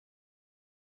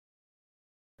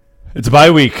It's a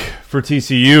bye week for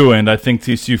TCU, and I think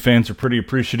TCU fans are pretty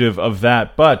appreciative of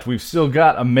that. But we've still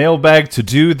got a mailbag to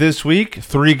do this week.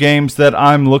 3 games that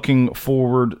I'm looking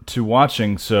forward to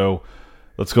watching. So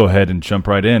let's go ahead and jump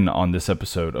right in on this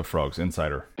episode of Frogs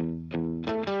Insider.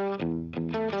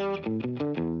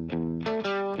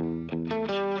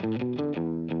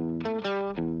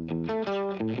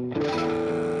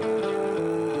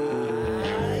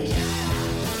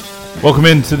 Welcome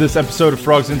into this episode of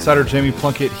Frogs Insider. Jamie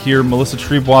Plunkett here. Melissa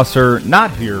Triebwasser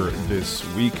not here this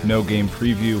week. No game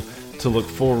preview to look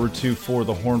forward to for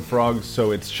the Horned Frogs, so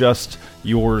it's just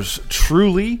yours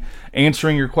truly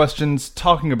answering your questions,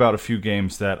 talking about a few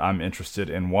games that I'm interested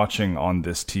in watching on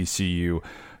this TCU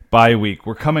bye week.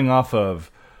 We're coming off of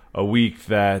a week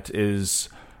that is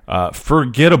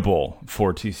forgettable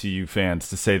for TCU fans,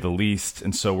 to say the least.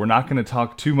 And so we're not going to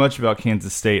talk too much about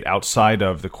Kansas State outside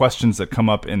of the questions that come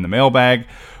up in the mailbag.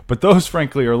 But those,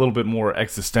 frankly, are a little bit more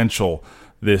existential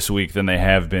this week than they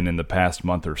have been in the past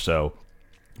month or so,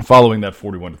 following that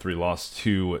 41-3 loss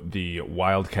to the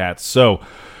Wildcats. So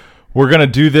we're going to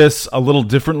do this a little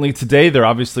differently today. There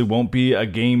obviously won't be a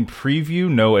game preview,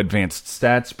 no advanced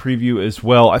stats preview as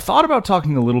well. I thought about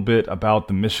talking a little bit about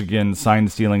the Michigan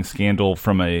sign-stealing scandal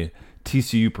from a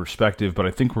TCU perspective, but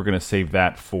I think we're going to save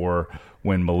that for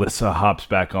when Melissa hops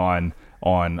back on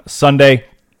Sunday.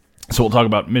 So we'll talk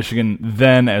about Michigan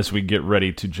then as we get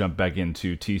ready to jump back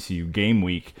into TCU game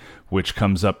week, which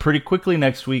comes up pretty quickly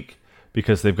next week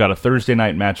because they've got a Thursday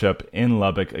night matchup in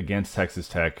Lubbock against Texas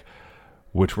Tech,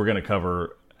 which we're going to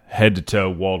cover head-to-toe,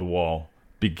 wall-to-wall,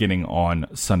 beginning on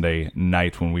Sunday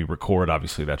night when we record.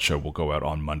 Obviously, that show will go out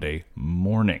on Monday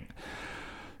morning.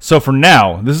 So for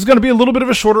now, this is going to be a little bit of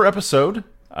a shorter episode.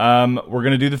 We're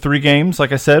going to do the 3 games.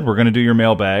 Like I said, we're going to do your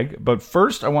mailbag. But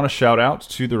first, I want to shout out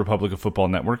to the Republic of Football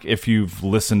Network. If you've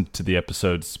listened to the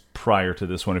episodes prior to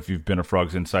this one, if you've been a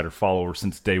Frogs Insider follower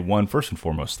since day one, first and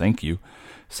foremost, thank you.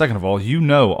 Second of all, you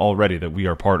know already that we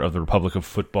are part of the Republic of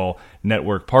Football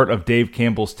Network, part of Dave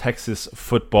Campbell's Texas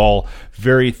Football.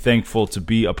 Very thankful to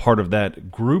be a part of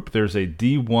that group. There's a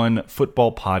D1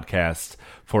 football podcast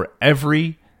for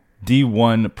every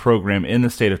D1 program in the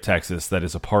state of Texas that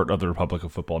is a part of the Republic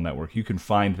of Football Network. You can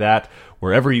find that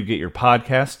wherever you get your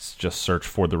podcasts. Just search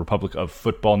for the Republic of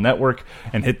Football Network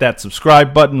and hit that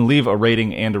subscribe button. Leave a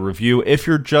rating and a review. If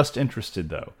you're just interested,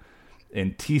 though,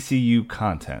 in TCU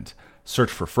content,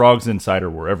 search for Frogs Insider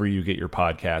wherever you get your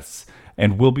podcasts,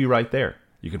 and we'll be right there.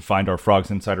 You can find our Frogs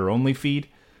Insider only feed.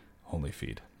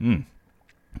 That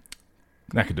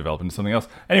could develop into something else.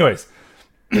 Anyways,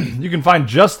 you can find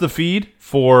just the feed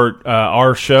for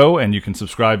our show, and you can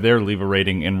subscribe there, leave a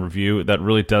rating and review. That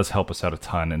really does help us out a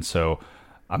ton, and so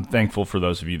I'm thankful for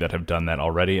those of you that have done that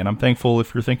already, and I'm thankful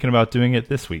if you're thinking about doing it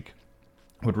this week.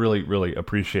 Would really, really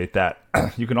appreciate that.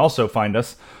 You can also find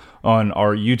us on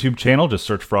our YouTube channel. Just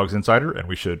search Frogs Insider, and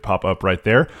we should pop up right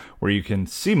there, where you can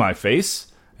see my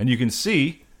face, and you can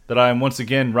see that I am once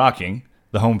again rocking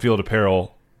the Home Field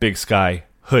Apparel Big Sky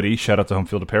hoodie. Shout out to Home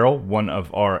Field Apparel, one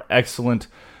of our excellent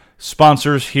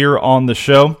sponsors here on the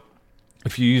show.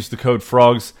 If you use the code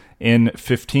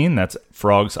FROGSIN15, that's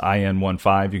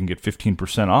FROGSIN15, you can get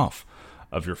 15% off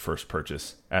of your first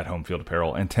purchase at Home Field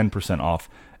Apparel and 10% off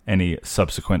any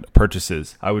subsequent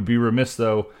purchases. I would be remiss,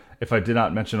 though, if I did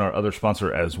not mention our other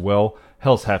sponsor as well.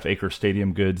 Hell's Half Acre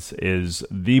Stadium Goods is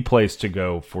the place to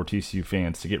go for TCU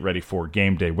fans to get ready for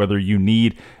game day. Whether you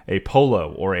need a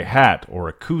polo or a hat or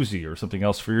a koozie or something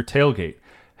else for your tailgate,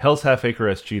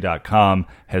 hellshalfacresg.com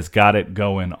has got it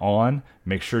going on.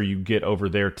 Make sure you get over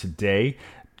there today.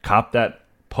 Cop that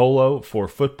polo for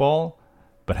football.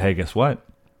 But hey, guess what?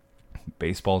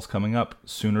 Baseball's coming up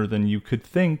sooner than you could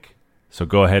think. So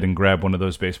go ahead and grab one of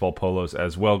those baseball polos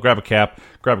as well. Grab a cap,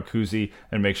 grab a koozie,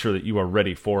 and make sure that you are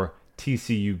ready for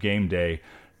TCU game day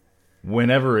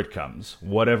whenever it comes,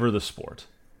 whatever the sport.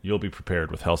 You'll be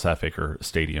prepared with Hell's Half Acre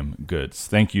Stadium Goods.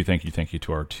 Thank you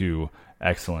to our 2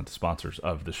 excellent sponsors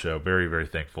of the show. Very, very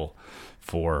thankful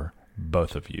for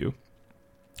both of you.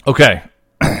 Okay,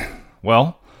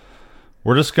 well,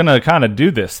 we're just going to kind of do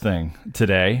this thing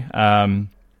today.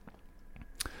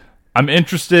 I'm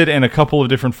interested in a couple of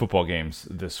different football games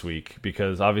this week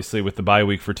because obviously with the bye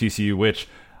week for TCU, which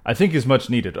I think is much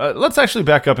needed. Let's actually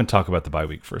back up and talk about the bye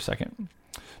week for a second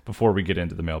before we get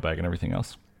into the mailbag and everything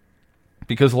else.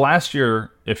 Because last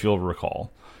year, if you'll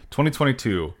recall,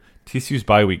 2022, TCU's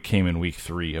bye week came in week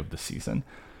 3 of the season.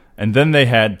 And then they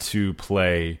had to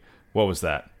play,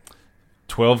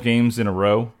 12 games in a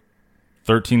row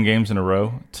 13 games in a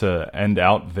row to end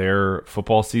out their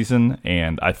football season,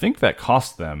 and I think that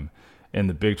cost them in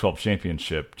the Big 12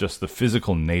 championship just the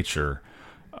physical nature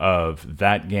of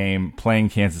that game, playing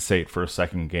Kansas State for a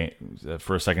second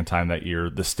time that year,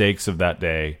 the stakes of that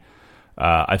day.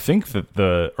 I think that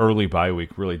the early bye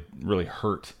week really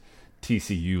hurt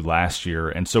TCU last year.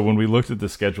 And so when we looked at the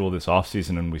schedule this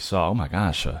offseason and we saw, oh my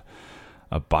gosh, a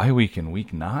bye week in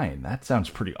week 9, that sounds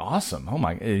pretty awesome. Oh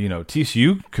my,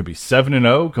 TCU could be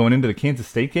 7-0 going into the Kansas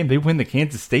State game. They win the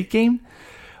Kansas State game.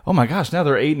 Oh my gosh, now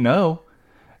they're 8-0.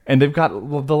 And they've got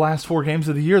the last 4 games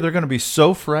of the year. They're going to be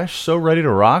so fresh, so ready to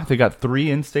rock. They got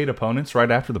 3 in-state opponents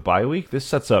right after the bye week. This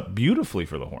sets up beautifully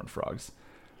for the Horned Frogs.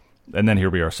 And then here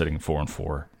we are sitting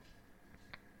 4-4.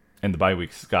 And the bye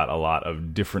week's got a lot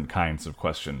of different kinds of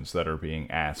questions that are being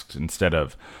asked instead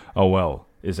of, oh, well,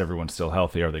 is everyone still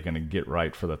healthy? Are they going to get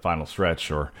right for the final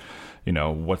stretch? Or,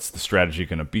 what's the strategy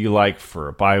going to be like for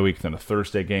a bye week? Then a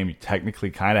Thursday game, you technically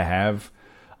kind of have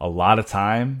a lot of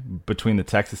time between the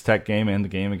Texas Tech game and the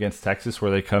game against Texas where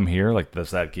they come here. Like,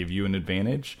 does that give you an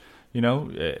advantage?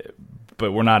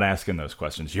 But we're not asking those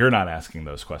questions. You're not asking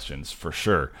those questions for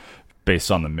sure based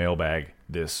on the mailbag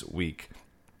this week.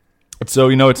 So,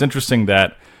 it's interesting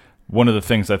that one of the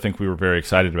things I think we were very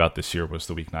excited about this year was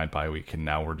the week 9 bye week, and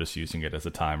now we're just using it as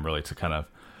a time really to kind of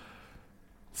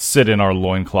sit in our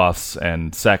loincloths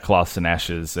and sackcloths and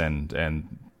ashes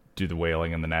and do the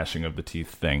wailing and the gnashing of the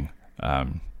teeth thing.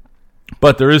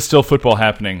 But there is still football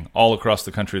happening all across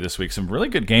the country this week. Some really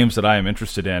good games that I am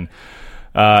interested in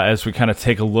as we kind of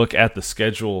take a look at the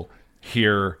schedule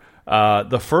here.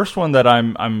 The first one that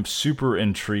I'm super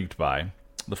intrigued by.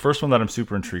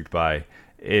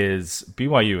 Is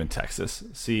BYU in Texas.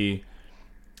 See,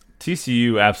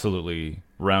 TCU absolutely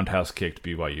roundhouse kicked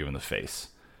BYU in the face.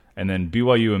 And then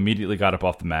BYU immediately got up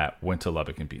off the mat, went to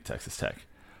Lubbock, and beat Texas Tech.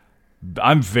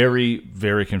 I'm very,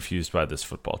 very confused by this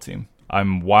football team.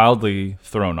 I'm wildly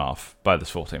thrown off by this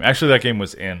full team. Actually, that game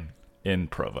was in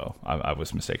Provo. I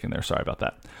was mistaken there. Sorry about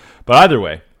that. But either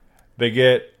way, they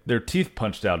get their teeth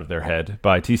punched out of their head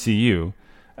by TCU,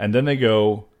 and then they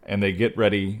go and they get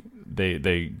ready.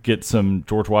 They get some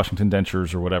George Washington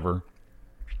dentures or whatever,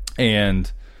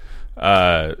 and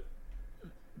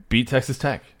beat Texas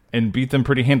Tech and beat them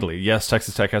pretty handily. Yes,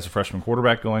 Texas Tech has a freshman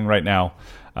quarterback going right now,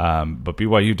 but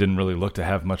BYU didn't really look to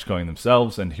have much going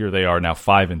themselves, and here they are now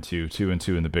 5-2,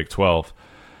 2-2 in the Big 12,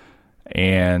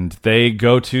 and they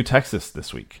go to Texas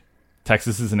this week.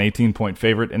 Texas is an 18-point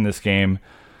favorite in this game,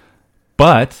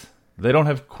 but they don't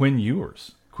have Quinn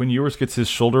Ewers. Quinn Ewers gets his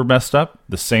shoulder messed up.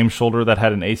 The same shoulder that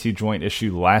had an AC joint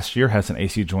issue last year has an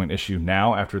AC joint issue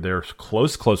now after their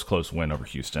close win over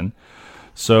Houston.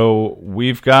 So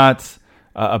we've got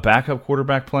a backup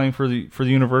quarterback playing for the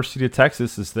University of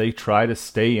Texas as they try to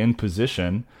stay in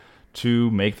position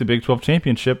to make the Big 12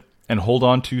 championship and hold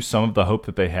on to some of the hope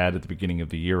that they had at the beginning of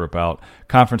the year about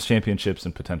conference championships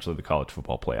and potentially the college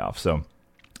football playoff. So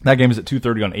that game is at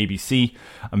 2:30 on ABC.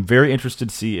 I'm very interested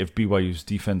to see if BYU's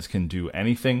defense can do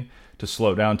anything to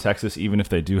slow down Texas, even if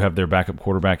they do have their backup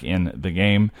quarterback in the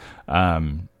game.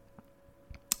 And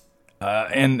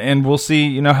we'll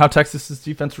see, how Texas's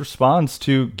defense responds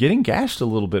to getting gashed a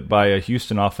little bit by a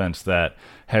Houston offense that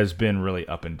has been really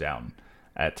up and down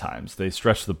at times. They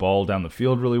stretched the ball down the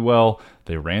field really well.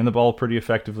 They ran the ball pretty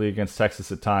effectively against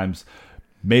Texas at times.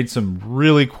 Made some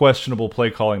really questionable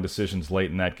play calling decisions late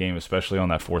in that game, especially on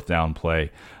that 4th down play.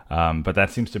 But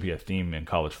that seems to be a theme in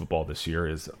college football this year,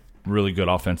 is really good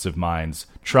offensive minds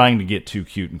trying to get too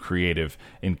cute and creative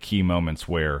in key moments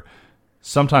where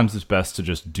sometimes it's best to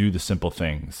just do the simple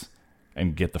things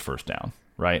and get the first down,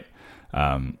 right?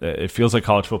 It feels like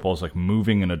college football is like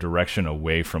moving in a direction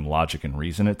away from logic and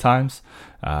reason at times.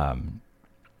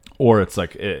 Or it's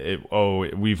like,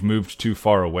 we've moved too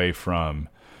far away from,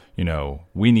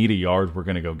 we need a yard, we're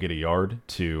going to go get a yard,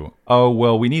 to,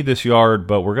 we need this yard,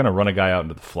 but we're going to run a guy out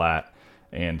into the flat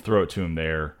and throw it to him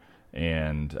there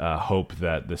and hope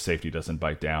that the safety doesn't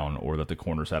bite down, or that the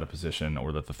corner's out of position,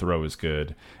 or that the throw is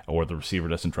good, or the receiver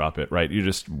doesn't drop it, right?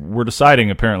 We're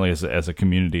deciding apparently as a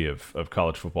community of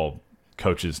college football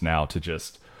coaches now to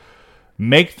just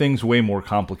make things way more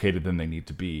complicated than they need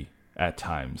to be at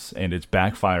times, and it's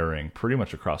backfiring pretty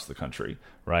much across the country,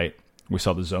 right? We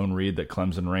saw the zone read that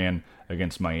Clemson ran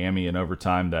against Miami in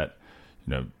overtime that,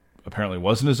 apparently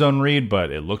wasn't a zone read,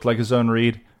 but it looked like a zone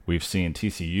read. We've seen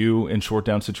TCU in short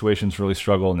down situations really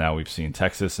struggle. Now we've seen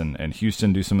Texas and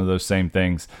Houston do some of those same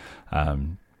things.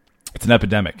 It's an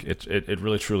epidemic. It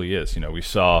really truly is. We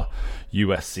saw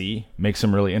USC make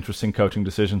some really interesting coaching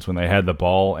decisions when they had the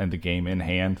ball and the game in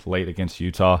hand late against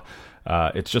Utah.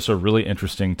 It's just a really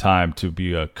interesting time to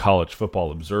be a college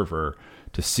football observer,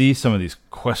 to see some of these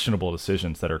questionable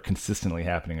decisions that are consistently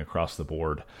happening across the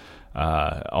board,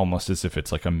 almost as if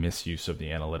it's like a misuse of the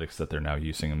analytics that they're now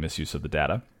using, a misuse of the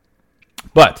data.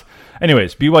 But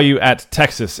anyways, BYU at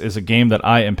Texas is a game that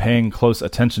I am paying close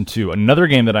attention to. Another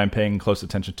game that I'm paying close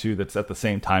attention to that's at the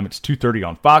same time, it's 2:30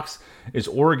 on Fox, is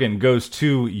Oregon goes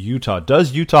to Utah.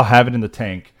 Does Utah have it in the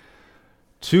tank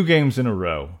 2 games in a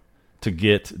row to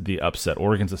get the upset?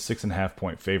 Oregon's a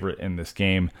 6.5-point favorite in this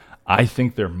game. I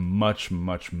think they're much,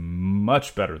 much,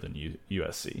 much better than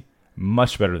USC.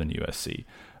 Much better than USC.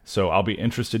 So I'll be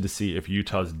interested to see if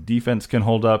Utah's defense can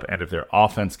hold up and if their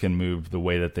offense can move the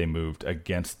way that they moved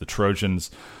against the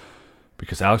Trojans,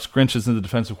 because Alex Grinch is the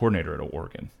defensive coordinator at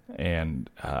Oregon.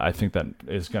 And I think that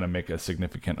is going to make a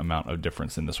significant amount of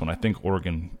difference in this one. I think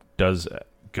Oregon does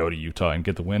go to Utah and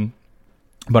get the win,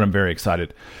 but I'm very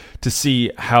excited to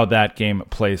see how that game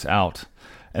plays out.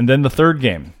 And then the third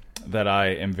game that I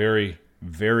am very,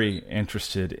 very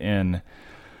interested in,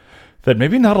 that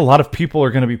maybe not a lot of people are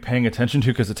going to be paying attention to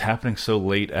because it's happening so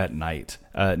late at night.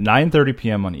 9:30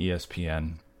 p.m. on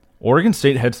ESPN. Oregon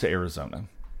State heads to Arizona.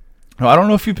 Now, I don't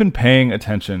know if you've been paying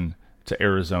attention to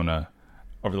Arizona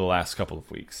over the last couple of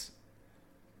weeks,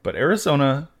 but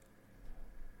Arizona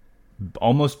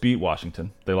almost beat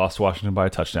Washington. They lost to Washington by a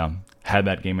touchdown, had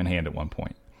that game in hand at one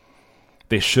point.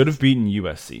 They should have beaten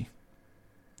USC.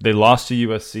 They lost to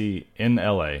USC in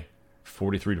LA.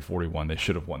 43-41. They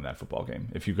should have won that football game.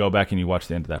 If you go back and you watch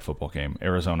the end of that football game,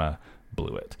 Arizona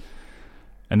blew it.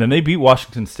 And then they beat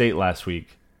Washington State last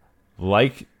week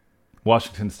like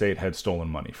Washington State had stolen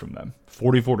money from them.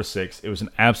 44-6. It was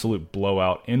an absolute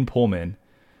blowout in Pullman.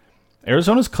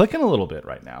 Arizona's clicking a little bit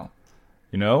right now.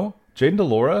 You know, Jaden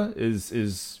DeLora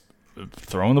is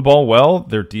throwing the ball well.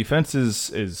 Their defense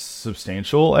is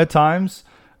substantial at times.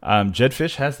 Jed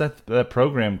Fish has that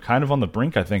program kind of on the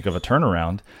brink, I think, of a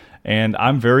turnaround. And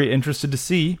I'm very interested to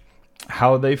see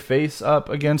how they face up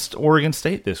against Oregon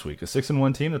State this week. A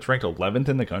 6-1 team that's ranked 11th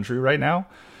in the country right now.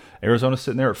 Arizona's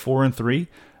sitting there at 4-3,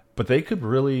 but they could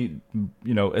really,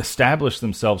 establish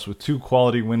themselves with 2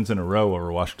 quality wins in a row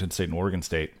over Washington State and Oregon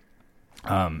State,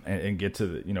 and get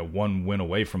to 1 win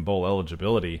away from bowl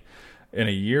eligibility in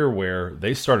a year where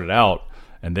they started out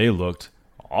and they looked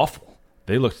awful.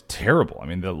 They looked terrible. I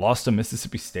mean, they lost to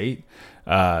Mississippi State,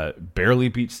 barely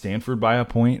beat Stanford by a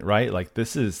point, right? Like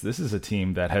this is a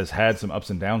team that has had some ups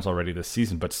and downs already this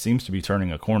season, but seems to be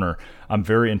turning a corner. I'm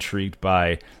very intrigued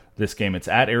by this game. It's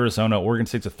at Arizona. Oregon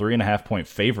State's a 3.5-point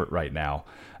favorite right now,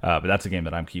 but that's a game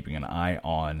that I'm keeping an eye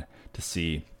on to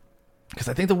see, because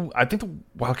I think the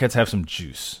Wildcats have some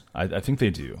juice. I think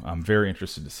they do. I'm very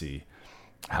interested to see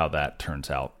how that turns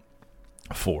out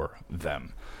for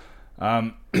them.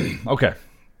 Okay,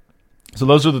 so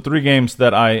those are the 3 games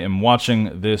that I am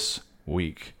watching this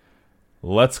week.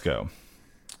 Let's go.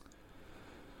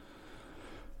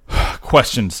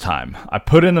 Questions time. I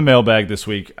put in the mailbag this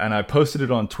week, and I posted it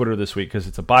on Twitter this week because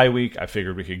it's a bye week. I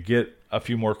figured we could get a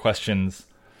few more questions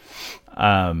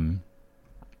going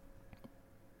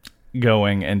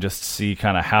and just see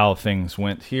kind of how things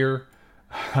went here.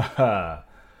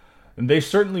 And they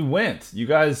certainly went. You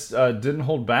guys didn't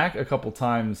hold back a couple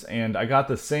times, and I got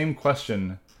the same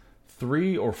question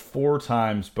 3 or 4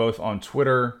 times, both on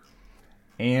Twitter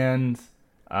and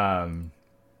on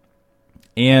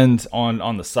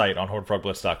the site, on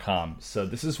HornFrogBlitz.com. So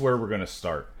this is where we're going to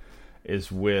start, is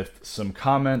with some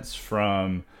comments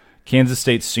from Kansas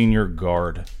State senior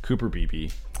guard Cooper Beebe.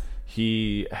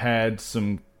 He had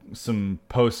some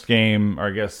post-game, or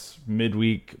I guess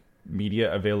midweek,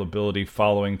 media availability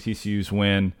following TCU's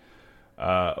win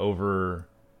over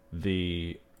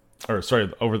the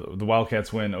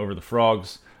Wildcats win over the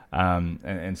Frogs,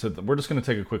 and so we're just going to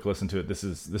take a quick listen to it. This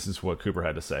is what Cooper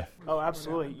had to say. Oh,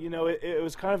 absolutely. It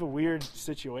was kind of a weird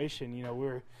situation.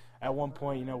 We're at one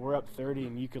point, we're up 30,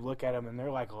 and you could look at them and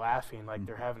they're like laughing, like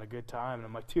they're having a good time. And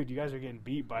I'm like, dude, you guys are getting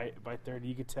beat by 30.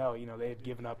 You could tell, they had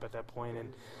given up at that point,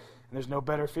 and there's no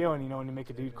better feeling, when you make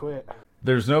a dude quit.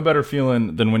 There's no better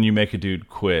feeling than when you make a dude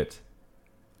quit.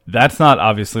 That's not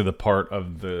obviously the part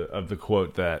of the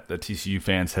quote that the TCU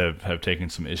fans have taken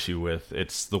some issue with.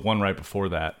 It's the one right before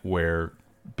that where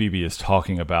BB is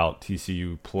talking about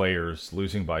TCU players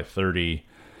losing by 30,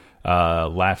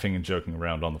 laughing and joking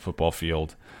around on the football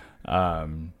field.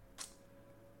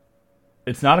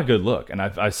 It's not a good look, and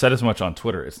I said as much on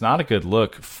Twitter. It's not a good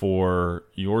look for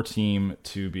your team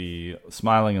to be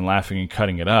smiling and laughing and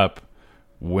cutting it up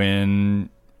when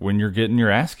you're getting your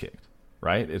ass kicked,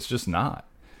 right? It's just not.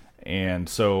 And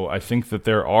so I think that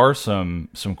there are some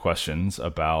questions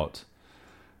about,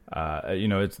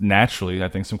 it's naturally, I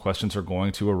think some questions are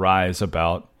going to arise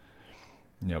about,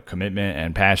 commitment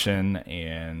and passion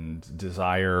and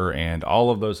desire and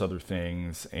all of those other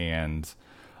things. And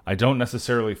I don't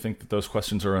necessarily think that those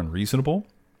questions are unreasonable,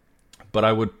 but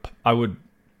I would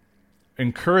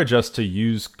encourage us to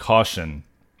use caution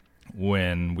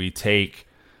when we take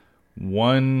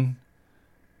one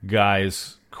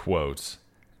guy's quote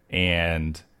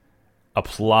and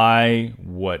apply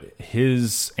what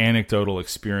his anecdotal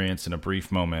experience in a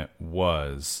brief moment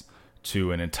was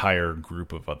to an entire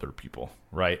group of other people,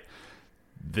 right?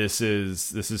 This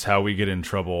is how we get in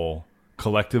trouble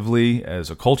collectively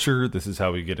as a culture. This is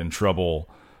how we get in trouble,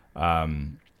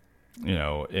 in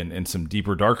some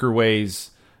deeper, darker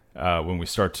ways, when we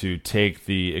start to take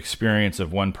the experience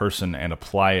of one person and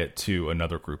apply it to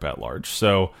another group at large.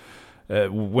 So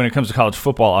when it comes to college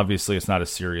football, obviously it's not as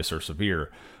serious or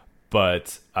severe,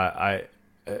 but I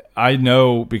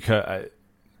know because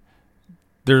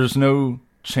there's no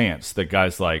chance that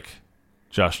guys like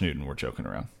Josh Newton were joking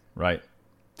around, right?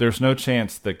 There's no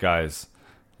chance that guys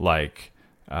like,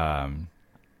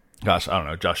 Josh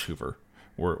Hoover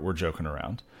were joking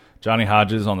around. Johnny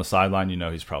Hodges on the sideline,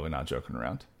 he's probably not joking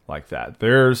around like that.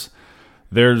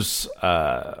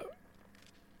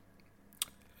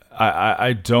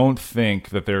 I don't think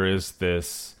that there is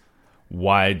this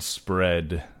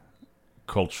widespread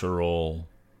cultural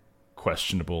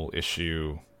questionable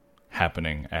issue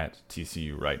happening at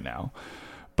TCU right now.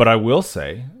 But I will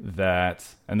say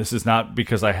that, and this is not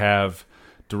because I have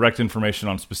direct information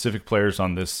on specific players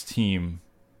on this team,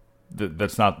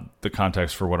 that's not the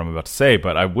context for what I'm about to say,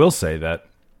 but I will say that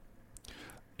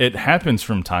it happens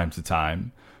from time to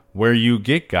time where you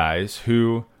get guys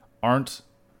who aren't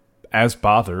as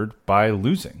bothered by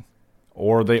losing,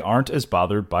 or they aren't as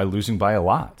bothered by losing by a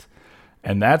lot.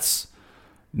 And that's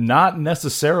not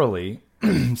necessarily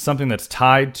something that's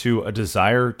tied to a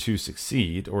desire to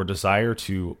succeed or desire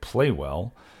to play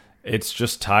well. It's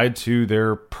just tied to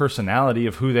their personality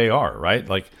of who they are, right?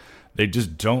 Like, they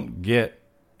just don't get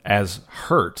as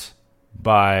hurt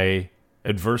by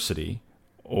adversity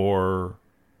or,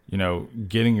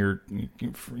 getting your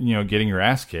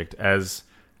ass kicked as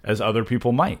other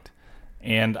people might.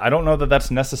 And I don't know that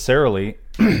that's necessarily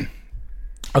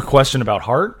a question about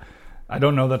heart. I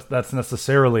don't know that that's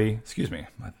necessarily, excuse me,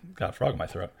 I got a frog in my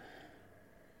throat.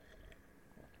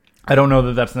 I don't know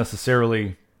that that's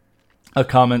necessarily a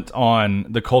comment on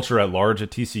the culture at large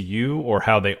at TCU or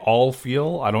how they all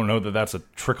feel. I don't know that that's a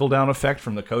trickle-down effect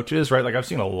from the coaches, right? Like, I've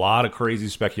seen a lot of crazy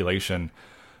speculation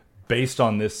based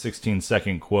on this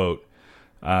 16-second quote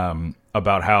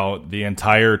about how the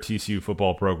entire TCU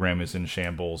football program is in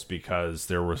shambles because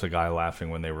there was a guy laughing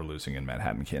when they were losing in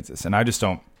Manhattan, Kansas. And I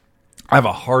have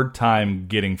a hard time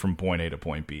getting from point A to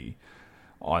point B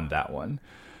on that one.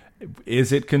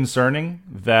 Is it concerning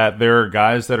that there are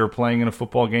guys that are playing in a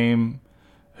football game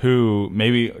who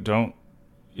maybe don't,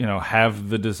 have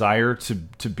the desire to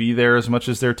be there as much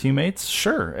as their teammates?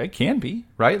 Sure, it can be,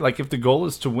 right? Like, if the goal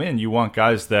is to win, you want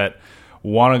guys that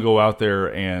want to go out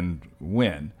there and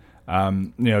win.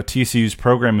 TCU's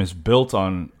program is built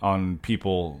on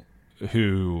people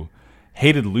who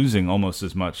hated losing almost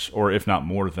as much, or if not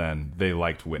more than, they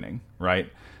liked winning,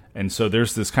 right? And so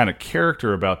there's this kind of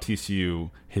character about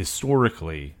TCU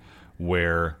historically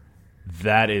where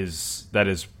that is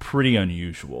pretty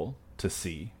unusual to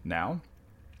see now.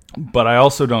 But I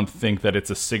also don't think that it's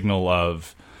a signal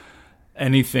of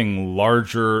anything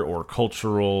larger or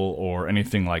cultural or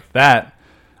anything like that.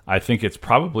 I think it's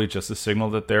probably just a signal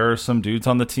that there are some dudes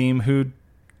on the team who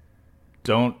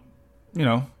don't,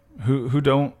 who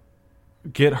don't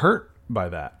get hurt by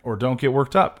that or don't get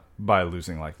worked up by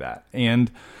losing like that.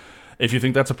 And if you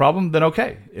think that's a problem, then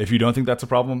okay. If you don't think that's a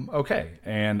problem, okay.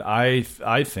 And I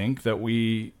think that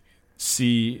we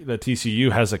see that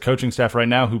TCU has a coaching staff right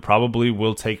now who probably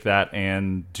will take that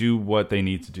and do what they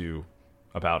need to do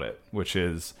about it, which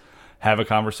is have a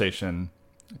conversation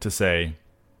to say,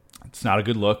 it's not a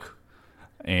good look,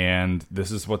 and this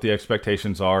is what the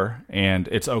expectations are, and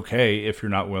it's okay if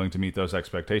you're not willing to meet those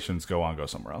expectations, go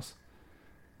somewhere else,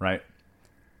 right?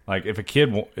 Like, if a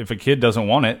kid doesn't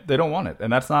want it, they don't want it,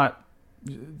 and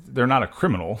they're not a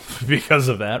criminal because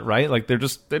of that, right? Like, they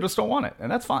just don't want it,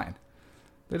 and that's fine.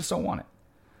 They just don't want it.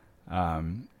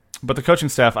 But the coaching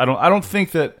staff, I don't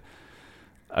think that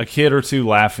a kid or two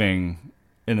laughing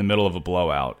in the middle of a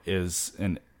blowout is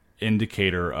an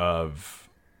indicator of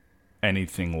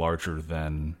anything larger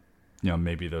than,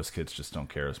 maybe those kids just don't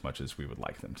care as much as we would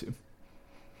like them to.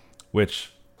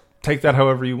 Which, take that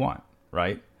however you want,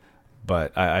 right?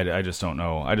 But I just don't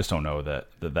know. I just don't know that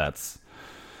that's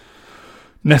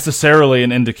necessarily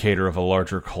an indicator of a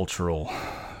larger cultural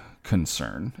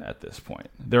concern at this point.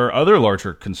 There are other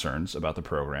larger concerns about the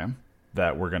program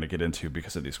that we're going to get into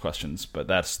because of these questions. But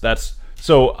that's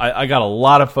so I got a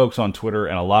lot of folks on Twitter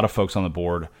and a lot of folks on the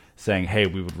board saying, hey,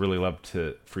 we would really love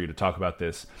for you to talk about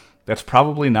this. That's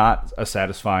probably not a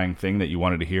satisfying thing that you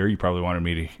wanted to hear. You probably wanted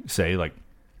me to say, like,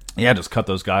 yeah, just cut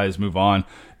those guys, move on.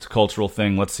 It's a cultural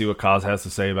thing. Let's see what Kaz has to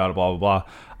say about it, blah, blah,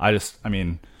 blah.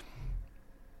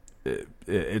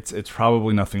 It's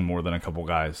probably nothing more than a couple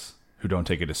guys who don't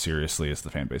take it as seriously as the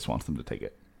fan base wants them to take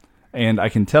it. And I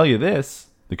can tell you this,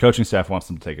 the coaching staff wants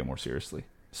them to take it more seriously.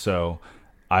 So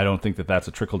I don't think that that's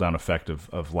a trickle-down effect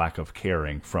of lack of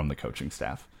caring from the coaching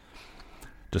staff.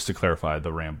 Just to clarify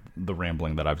the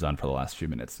rambling that I've done for the last few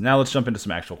minutes. Now let's jump into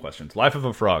some actual questions. Life of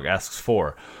a Frog asks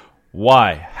for,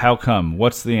 why? How come?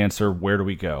 What's the answer? Where do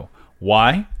we go?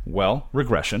 Why? Well,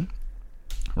 regression,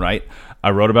 right?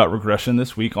 I wrote about regression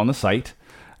this week on the site.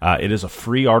 It is a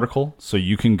free article, so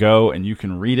you can go and you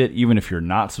can read it, even if you're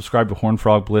not subscribed to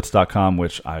HornFrogBlitz.com,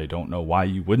 which I don't know why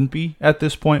you wouldn't be at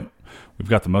this point. We've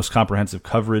got the most comprehensive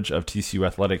coverage of TCU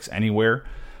athletics anywhere,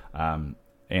 and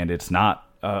it's not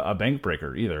a bank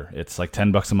breaker either. It's like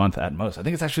 $10 a month at most. I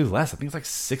think it's actually less. I think it's like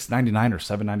 $6.99 or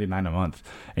 $7.99 a month,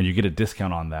 and you get a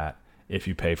discount on that if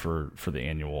you pay for the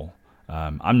annual.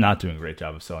 I'm not doing a great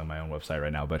job of selling my own website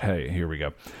right now, but hey, here we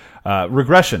go.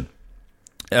 Regression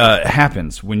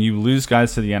happens when you lose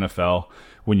guys to the NFL,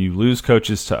 when you lose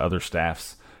coaches to other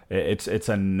staffs. It's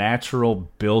a natural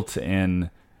built-in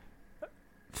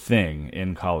thing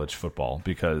in college football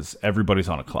because everybody's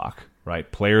on a clock, right?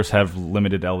 Players have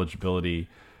limited eligibility,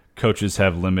 coaches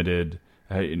have limited.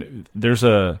 There's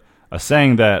a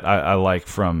saying that I like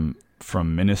from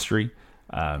ministry.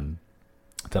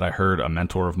 That I heard a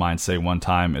mentor of mine say one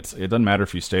time. It doesn't matter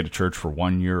if you stay to church for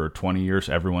 1 year or 20 years.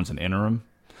 Everyone's an interim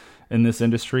in this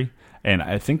industry. And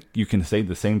I think you can say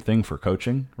the same thing for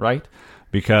coaching, right?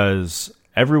 Because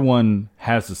everyone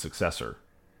has a successor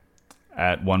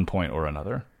at one point or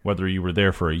another. Whether you were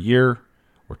there for a year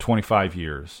or 25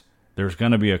 years, there's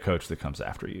going to be a coach that comes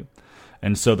after you.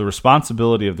 And so the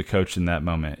responsibility of the coach in that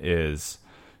moment is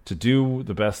to do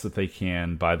the best that they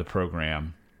can by the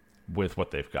program with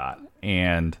what they've got.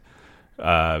 And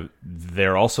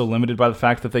they're also limited by the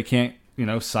fact that they can't,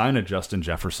 sign a Justin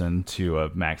Jefferson to a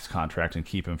max contract and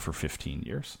keep him for 15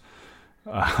 years.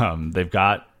 They've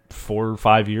got 4 or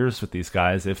 5 years with these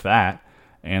guys, if that,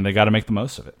 and they got to make the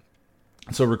most of it.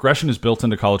 So regression is built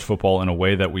into college football in a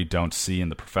way that we don't see in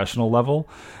the professional level.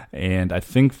 And I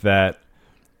think that,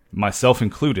 myself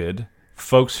included,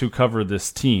 folks who cover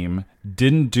this team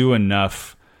didn't do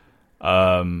enough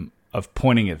of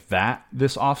pointing at that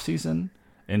this offseason.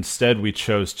 Instead, we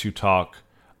chose to talk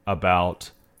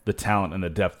about the talent and the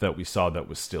depth that we saw that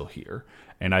was still here.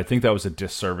 And I think that was a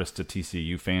disservice to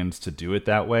TCU fans to do it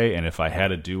that way. And if I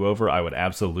had a do-over, I would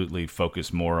absolutely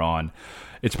focus more on,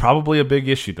 it's probably a big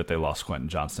issue that they lost Quentin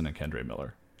Johnston and Kendre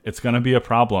Miller. It's going to be a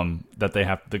problem that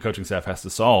the coaching staff has to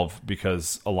solve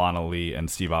because Alana Lee and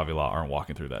Steve Avila aren't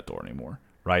walking through that door anymore,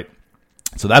 right?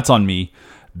 So that's on me.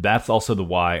 That's also the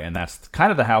why, and that's kind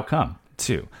of the how come,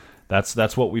 too.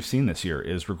 That's what we've seen this year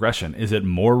is regression. Is it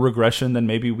more regression than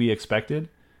maybe we expected?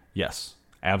 Yes,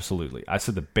 absolutely. I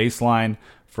said the baseline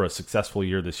for a successful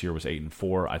year this year was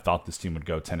 8-4. I thought this team would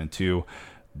go 10-2.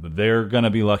 They're going to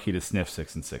be lucky to sniff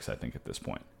 6-6, I think, at this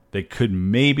point. They could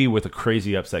maybe, with a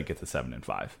crazy upset, get to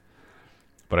 7-5.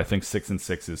 But I think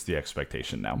 6-6 is the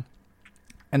expectation now.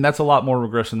 And that's a lot more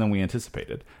regression than we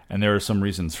anticipated. And there are some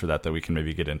reasons for that we can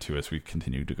maybe get into as we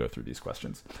continue to go through these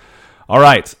questions. All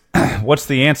right. What's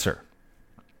the answer?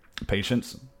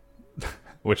 Patience,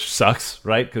 which sucks,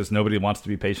 right? Because nobody wants to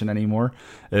be patient anymore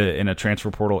in a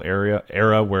transfer portal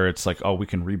era where it's like, oh, we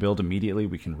can rebuild immediately.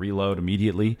 We can reload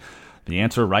immediately. The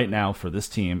answer right now for this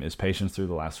team is patience through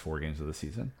the last 4 games of the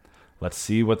season. Let's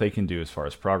see what they can do as far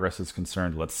as progress is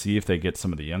concerned. Let's see if they get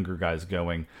some of the younger guys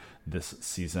going this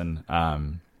season.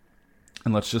 And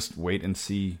let's just wait and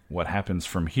see what happens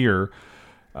from here.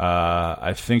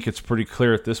 I think it's pretty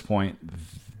clear at this point,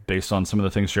 based on some of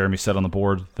the things Jeremy said on the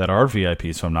board that are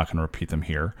VIP, so I'm not going to repeat them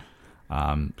here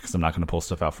because I'm not going to pull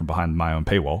stuff out from behind my own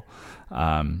paywall.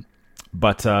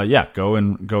 But go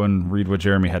and read what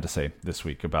Jeremy had to say this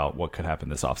week about what could happen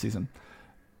this offseason.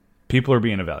 People are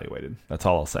being evaluated. That's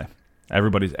all I'll say.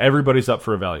 Everybody's up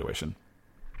for evaluation.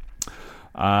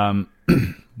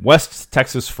 West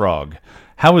Texas Frog.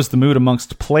 How is the mood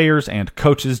amongst players and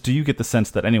coaches? Do you get the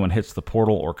sense that anyone hits the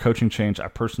portal or coaching change? I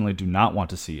personally do not want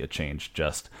to see a change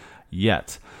just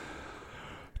yet.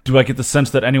 Do I get the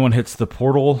sense that anyone hits the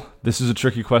portal? This is a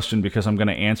tricky question because I'm going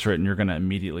to answer it and you're going to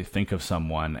immediately think of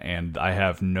someone, and I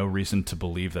have no reason to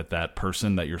believe that that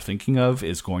person that you're thinking of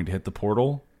is going to hit the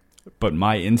portal. But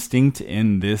my instinct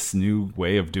in this new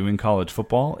way of doing college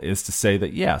football is to say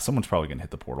that, yeah, someone's probably going to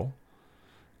hit the portal.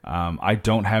 I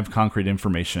don't have concrete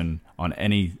information on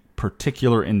any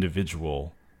particular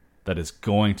individual that is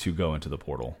going to go into the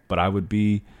portal, but I would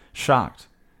be shocked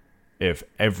if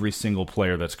every single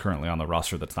player that's currently on the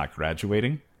roster that's not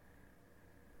graduating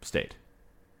stayed.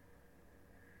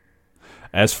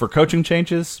 As for coaching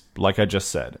changes, like I just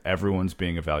said, everyone's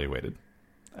being evaluated.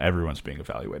 Everyone's being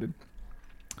evaluated.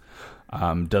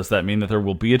 Does that mean that there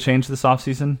will be a change this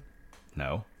offseason?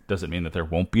 No. Does it mean that there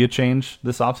won't be a change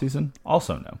this offseason?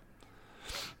 Also no.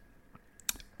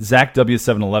 Zach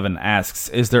W711 asks,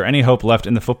 is there any hope left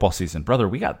in the football season? Brother,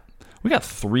 we got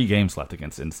 3 games left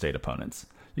against in-state opponents.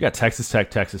 You got Texas Tech,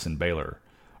 Texas, and Baylor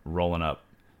rolling up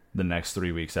the next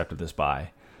 3 weeks after this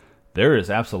bye. There is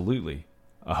absolutely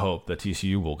a hope that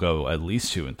TCU will go at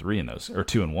least 2-3 in those, or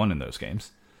 2-1 in those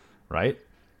games, right?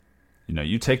 You know,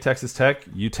 you take Texas Tech,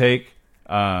 you take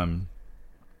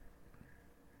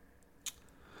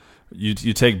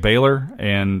you take Baylor,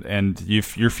 and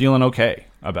you're feeling okay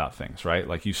about things, right?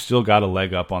 Like, you still got a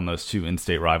leg up on those 2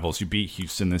 in-state rivals. You beat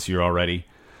Houston this year already,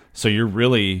 so you're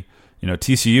really,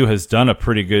 TCU has done a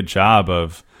pretty good job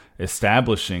of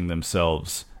establishing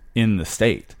themselves in the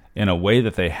state in a way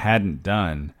that they hadn't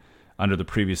done under the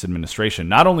previous administration.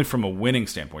 Not only from a winning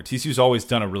standpoint, TCU's always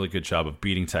done a really good job of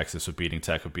beating Texas, of beating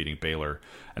Tech, of beating Baylor,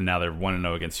 and now they're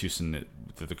 1-0 against Houston.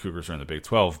 The Cougars are in the Big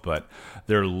 12, but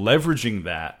they're leveraging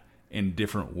that in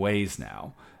different ways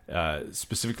now.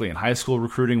 Specifically in high school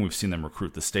recruiting, we've seen them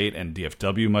recruit the state and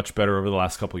DFW much better over the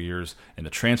last couple of years. In the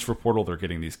transfer portal, they're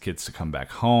getting these kids to come back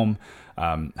home.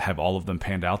 Have all of them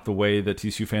panned out the way that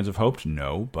TCU fans have hoped?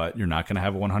 No, but you're not going to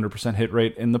have a 100% hit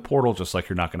rate in the portal, just like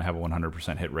you're not going to have a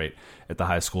 100% hit rate at the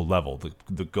high school level.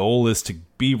 The goal is to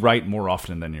be right more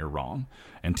often than you're wrong,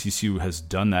 and TCU has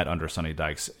done that under Sonny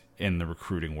Dykes in the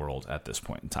recruiting world at this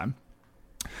point in time.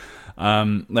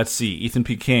 Let's see. Ethan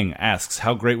P. King asks,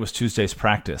 how great was Tuesday's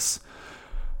practice?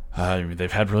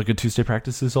 They've had really good Tuesday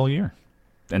practices all year.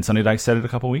 And Sonny Dykes said it a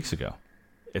couple weeks ago.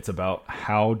 It's about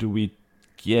how do we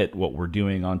get what we're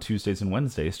doing on Tuesdays and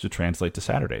Wednesdays to translate to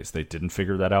Saturdays. They didn't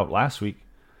figure that out last week.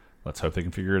 Let's hope they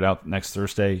can figure it out next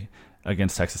Thursday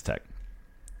against Texas Tech.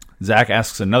 Zach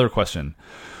asks another question.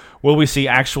 Will we see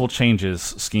actual changes,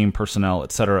 scheme, personnel,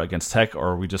 etc. against Tech, or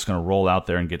are we just going to roll out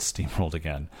there and get steamrolled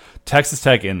again? Texas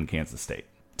Tech in Kansas State.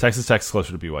 Texas Tech's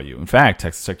closer to BYU. In fact,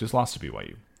 Texas Tech just lost to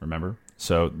BYU, remember?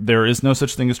 So there is no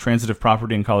such thing as transitive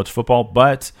property in college football,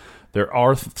 but there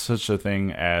is such a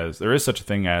thing as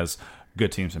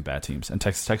good teams and bad teams, and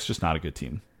Texas Tech's just not a good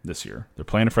team this year. They're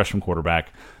playing a freshman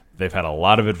quarterback. They've had a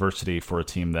lot of adversity for a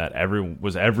team that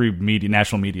every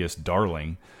national media's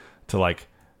darling to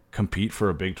compete for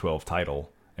a Big 12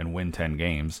 title and win 10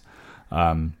 games.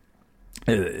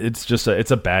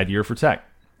 It's a bad year for Tech,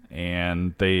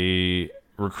 and they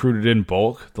recruited in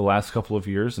bulk the last couple of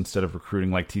years instead of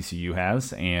recruiting like TCU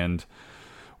has, and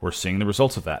we're seeing the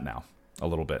results of that now a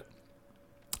little bit.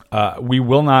 We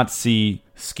will not see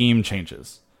scheme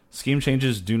changes. Scheme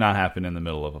changes do not happen in the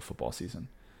middle of a football season,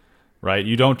 right?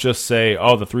 You don't just say,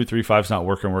 oh, the 3-3-5 is not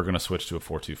working, we're going to switch to a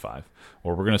 4-2-5,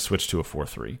 or we're going to switch to a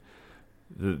 4-3.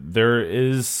 There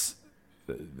is,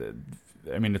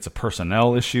 it's a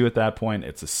personnel issue at that point.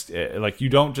 You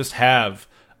don't just have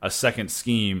a second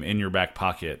scheme in your back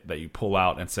pocket that you pull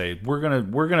out and say, we're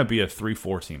gonna be a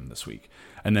 3-4 team this week,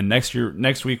 and then next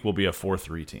week we'll be a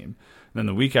 4-3 team. And then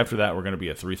the week after that, we're going to be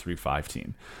a 3-3-5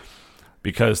 team,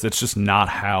 because that's just not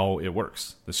how it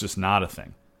works. It's just not a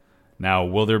thing. Now,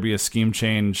 will there be a scheme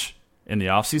change in the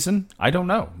offseason? I don't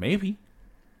know. Maybe.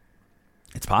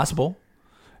 It's possible.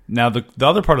 Now, the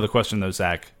other part of the question, though,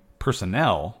 Zach,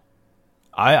 personnel,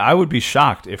 I would be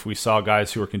shocked if we saw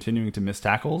guys who are continuing to miss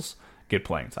tackles get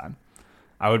playing time.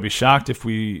 I would be shocked if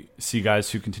we see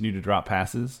guys who continue to drop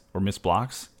passes or miss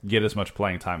blocks get as much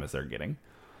playing time as they're getting.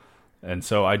 And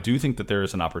so I do think that there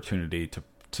is an opportunity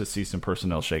to see some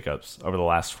personnel shakeups over the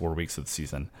last 4 weeks of the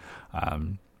season.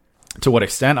 To what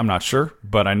extent, I'm not sure,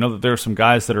 but I know that there are some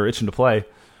guys that are itching to play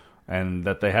and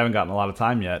that they haven't gotten a lot of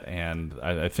time yet. And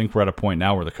I think we're at a point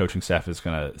now where the coaching staff is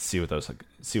going to see what those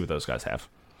guys have.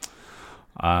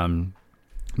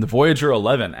 The Voyager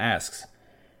 11 asks,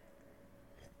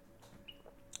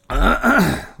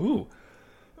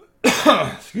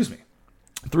 excuse me,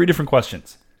 3 different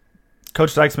questions.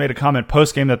 Coach Dykes made a comment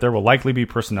post-game that there will likely be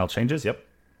personnel changes. Yep.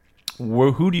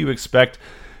 Who do you expect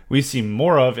we see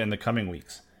more of in the coming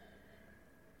weeks?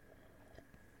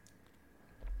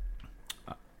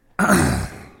 I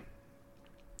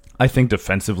think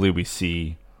defensively we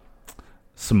see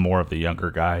some more of the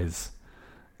younger guys,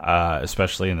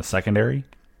 especially in the secondary.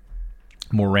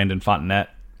 More Randon Fontenette,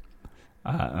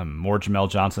 more Jamel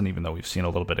Johnson, even though we've seen a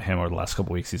little bit of him over the last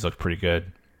couple weeks. He's looked pretty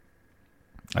good.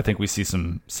 I think we see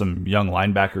some young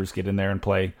linebackers get in there and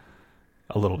play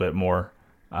a little bit more,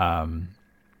 and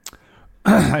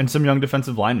some young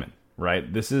defensive linemen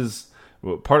right? This is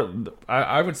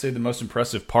I would say the most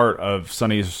impressive part of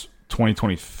Sonny's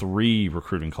 2023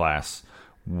 recruiting class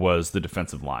was the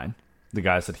defensive line, the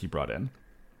guys that he brought in.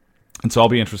 And so I'll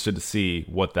be interested to see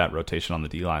what that rotation on the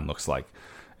D-line looks like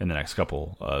in the next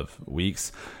couple of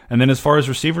weeks. And then as far as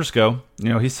receivers go,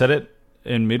 he said it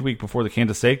in midweek before the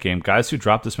Kansas State game, guys who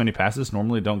drop this many passes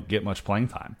normally don't get much playing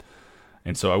time.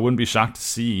 And so I wouldn't be shocked to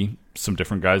see some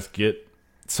different guys get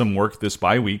some work this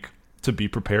bye week to be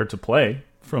prepared to play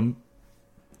from,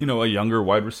 a younger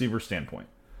wide receiver standpoint.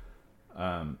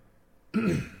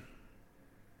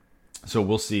 So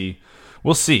we'll see.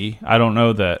 We'll see. I don't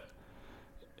know that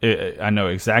I know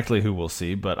exactly who we'll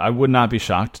see, but I would not be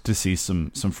shocked to see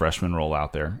some freshmen roll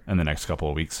out there in the next couple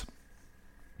of weeks.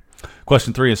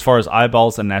 Question 3, as far as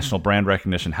eyeballs and national brand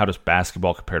recognition, how does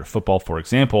basketball compare to football? For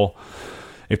example,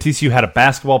 if TCU had a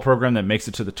basketball program that makes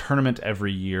it to the tournament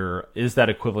every year, is that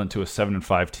equivalent to a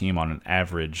 7-5 team on an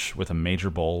average with a major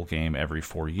bowl game every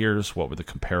 4 years? What would the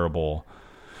comparable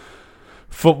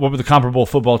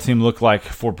football team look like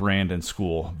for brand and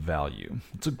school value?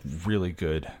 It's a really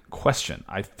good question.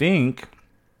 I think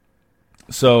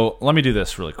so. Let me do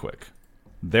this really quick.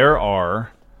 There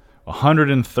are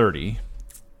 130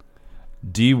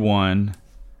 D1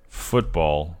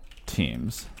 football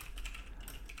teams,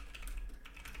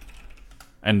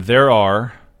 and there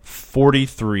are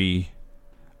 43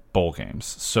 bowl games.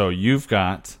 So you've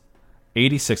got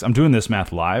 86. I'm doing this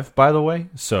math live, by the way,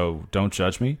 so don't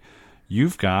judge me.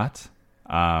 You've got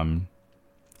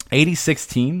 86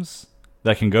 teams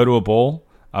that can go to a bowl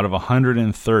out of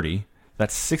 130.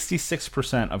 That's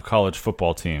 66% of college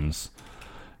football teams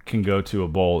can go to a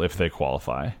bowl if they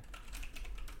qualify.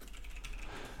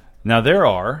 Now, there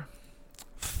are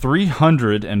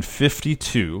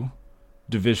 352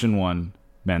 Division I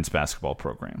men's basketball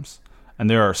programs, and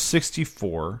there are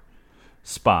 68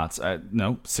 spots in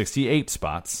the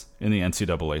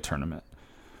NCAA tournament.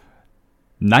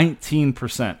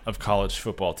 19% of college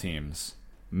football teams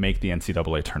make the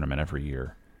NCAA tournament every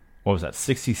year. What was that?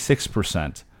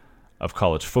 66% of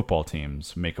college football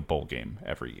teams make a bowl game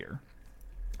every year.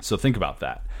 So think about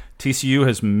that. TCU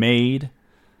has made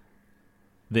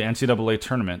the NCAA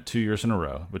tournament 2 years in a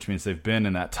row, which means they've been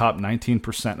in that top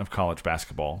 19% of college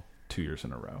basketball 2 years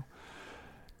in a row.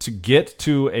 To get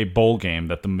to a bowl game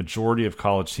that the majority of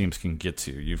college teams can get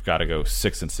to, you've got to go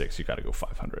 6-6. You've got to go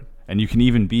 500, and you can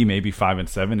even be maybe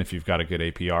 5-7 if you've got a good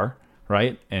APR,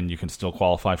 right? And you can still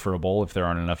qualify for a bowl if there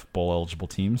aren't enough bowl eligible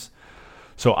teams.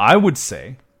 So I would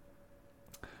say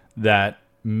that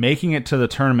making it to the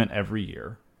tournament every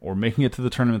year, or making it to the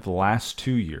tournament the last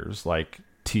 2 years, like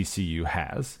TCU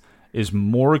has, is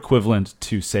more equivalent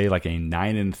to, say, like a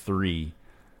 9-3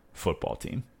 football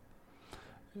team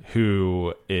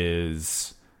who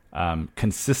is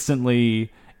consistently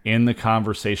in the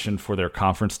conversation for their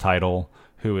conference title,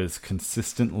 who is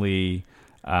consistently,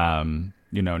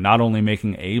 not only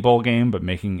making a bowl game, but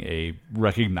making a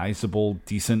recognizable,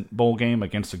 decent bowl game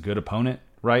against a good opponent,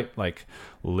 right? Like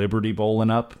Liberty Bowling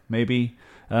up, maybe.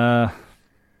 Maybe,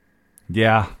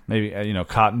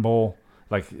 Cotton Bowl,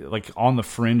 like on the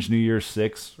fringe New Year's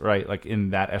Six, right? Like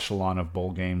in that echelon of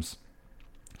bowl games.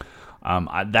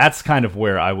 That's kind of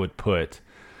where I would put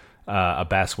a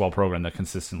basketball program that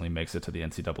consistently makes it to the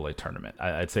NCAA tournament.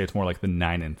 I'd say it's more like the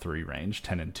 9-3 range,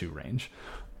 10-2 range,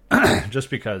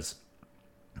 just because,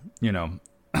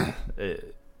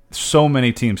 so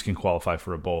many teams can qualify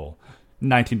for a bowl.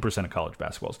 19% of college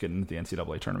basketball is getting into the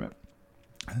NCAA tournament.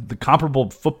 The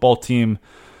comparable football team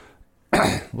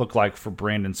look like for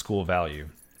brand and school value,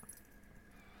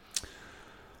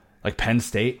 like Penn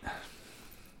State.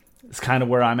 It's kind of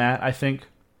where I'm at, I think.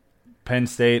 Penn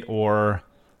State or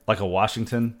like a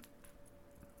Washington.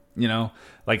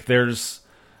 Like there's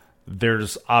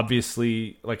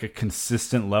obviously like a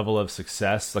consistent level of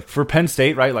success. Like for Penn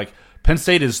State, right? Like Penn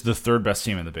State is the third best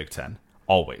team in the Big Ten.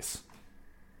 Always.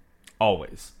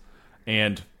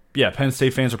 And yeah, Penn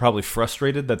State fans are probably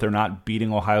frustrated that they're not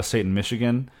beating Ohio State and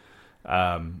Michigan.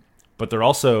 But they're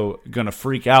also going to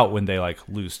freak out when they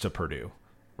lose to Purdue,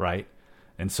 right?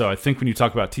 And so I think when you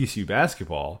talk about TCU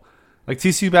basketball,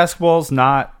 TCU basketball is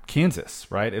not Kansas,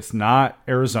 right? It's not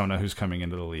Arizona who's coming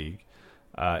into the league.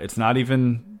 It's not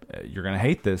even, you're going to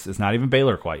hate this, it's not even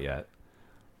Baylor quite yet.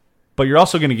 But you're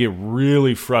also going to get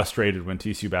really frustrated when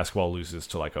TCU basketball loses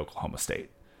to Oklahoma State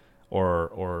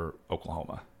or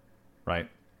Oklahoma, right?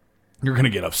 You're going to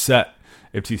get upset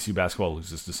if TCU basketball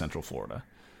loses to Central Florida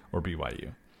or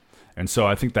BYU. And so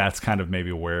I think that's kind of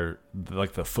maybe where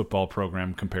the football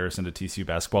program comparison to TCU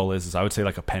basketball is I would say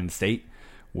like a Penn State,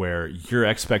 where your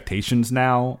expectations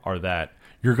now are that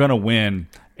you're going to win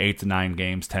 8 to 9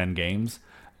 games, 10 games,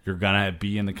 you're going to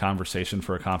be in the conversation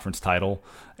for a conference title,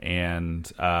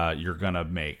 and you're going to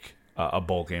make a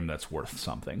bowl game that's worth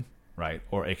something, right?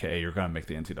 Or AKA you're going to make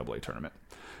the NCAA tournament.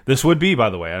 This would be, by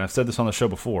the way, and I've said this on the show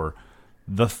before,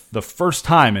 the first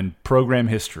time in program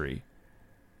history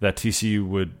that TCU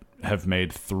would have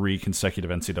made 3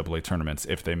 consecutive NCAA tournaments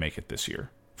if they make it this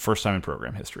year. First time in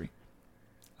program history.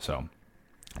 So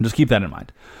just keep that in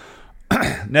mind.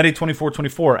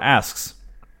 Nettie2424 asks,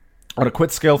 on a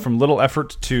quit scale from little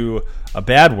effort to a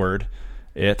bad word,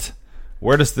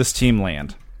 where does this team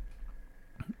land?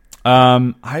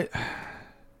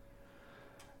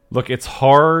 Look, it's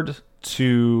hard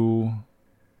to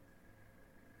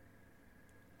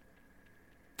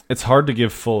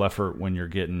give full effort when you're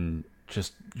getting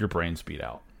just your brains beat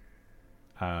out.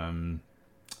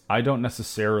 I don't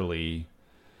necessarily.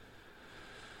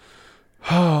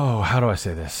 Oh, how do I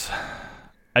say this?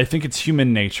 I think it's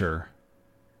human nature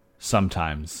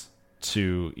sometimes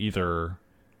to either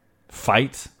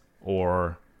fight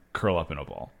or curl up in a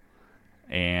ball.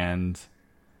 And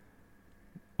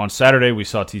on Saturday, we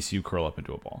saw TCU curl up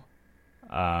into a ball.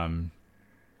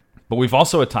 But we've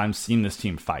also at times seen this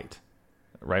team fight,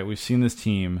 right? We've seen this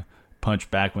team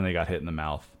punch back when they got hit in the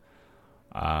mouth.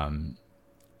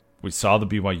 We saw the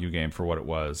BYU game for what it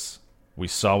was. We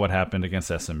saw what happened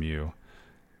against SMU.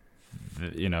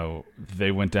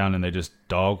 They went down and they just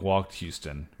dog-walked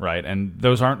Houston, right? And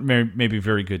those aren't maybe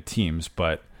very good teams,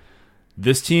 but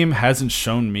this team hasn't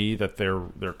shown me that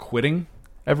they're quitting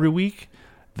every week.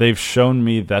 They've shown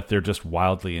me that they're just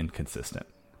wildly inconsistent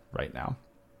right now.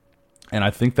 And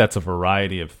I think that's there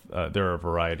are a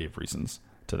variety of reasons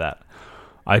to that.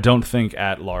 I don't think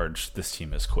at large this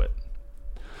team has quit.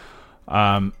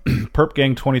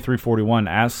 PerpGang2341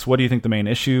 asks, what do you think the main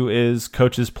issue is?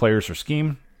 Coaches, players, or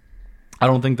scheme? I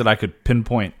don't think that I could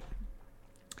pinpoint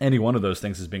any one of those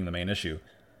things as being the main issue.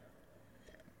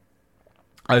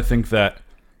 I think that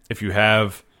if you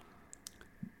don't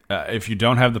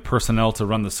have the personnel to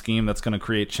run the scheme, that's going to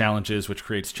create challenges, which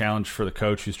creates challenge for the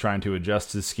coach who's trying to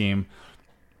adjust his scheme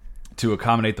to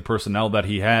accommodate the personnel that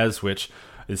he has, which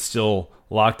is still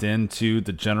locked into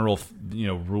the general,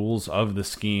 rules of the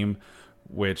scheme,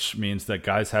 which means that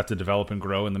guys have to develop and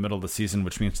grow in the middle of the season,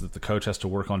 which means that the coach has to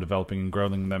work on developing and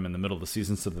growing them in the middle of the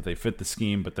season so that they fit the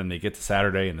scheme, but then they get to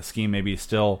Saturday and the scheme maybe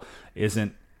still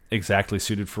isn't exactly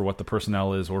suited for what the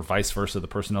personnel is, or vice versa, the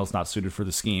personnel is not suited for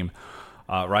the scheme,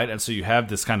 right? And so you have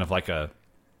this kind of like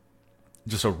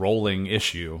just a rolling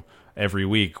issue every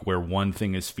week where one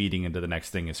thing is feeding into the next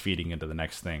thing is feeding into the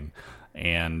next thing.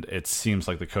 And it seems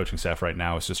like the coaching staff right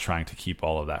now is just trying to keep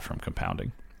all of that from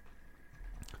compounding.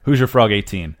 Who's your Frog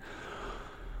 18?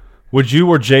 Would you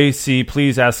or JC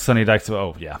please ask Sonny Dykes?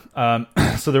 Oh, yeah.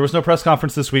 So there was no press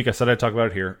conference this week. I said I'd talk about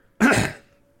it here.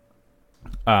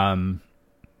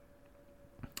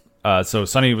 So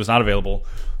Sonny was not available.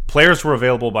 Players were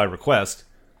available by request,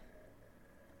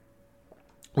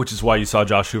 which is why you saw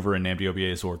Josh Hoover and Nnamdi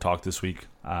Obiezor talk this week.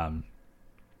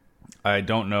 I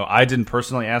don't know. I didn't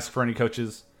personally ask for any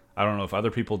coaches. I don't know if other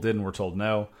people did and were told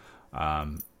no. I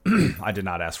did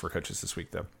not ask for coaches this week,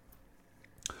 though.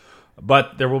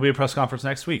 But there will be a press conference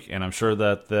next week, and I'm sure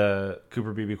that the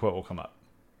Cooper Beebe quote will come up.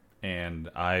 And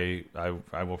I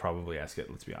will probably ask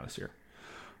it, let's be honest here.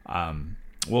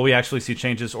 Will we actually see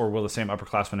changes, or will the same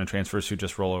upperclassmen and transfers who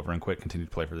just roll over and quit continue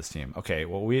to play for this team? Okay,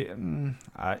 well,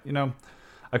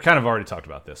 I've kind of already talked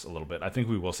about this a little bit. I think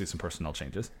we will see some personnel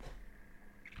changes.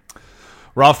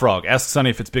 Raw Frog asks Sonny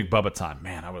if it's Big Bubba time.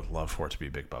 Man, I would love for it to be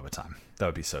Big Bubba time. That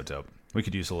would be so dope. We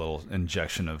could use a little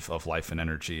injection of life and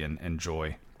energy and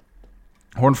joy.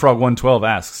 Hornfrog112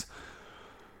 asks,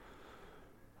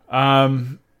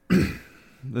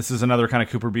 this is another kind of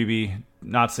Cooper Beebe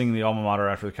not singing the alma mater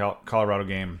after the Colorado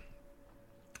game.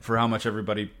 For how much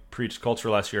everybody preached culture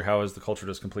last year, how has the culture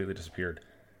just completely disappeared?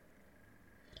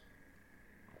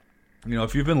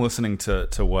 If you've been listening to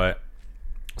what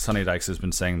Sonny Dykes has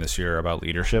been saying this year about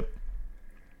leadership,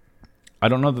 I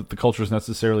don't know that the culture has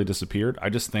necessarily disappeared. I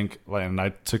just think, and I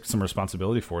took some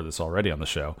responsibility for this already on the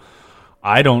show,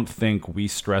 I don't think we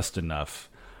stressed enough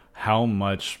how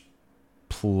much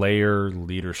player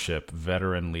leadership,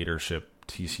 veteran leadership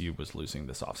TCU was losing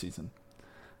this offseason.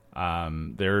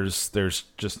 There's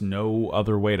just no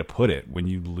other way to put it. When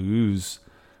you lose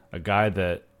a guy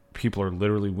that people are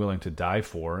literally willing to die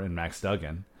for in Max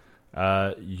Duggan,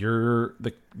 the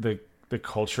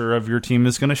culture of your team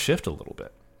is going to shift a little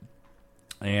bit.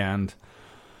 And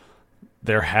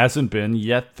there hasn't been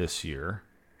yet this year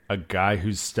a guy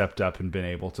who's stepped up and been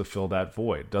able to fill that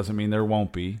void. Doesn't mean there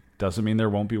won't be. Doesn't mean there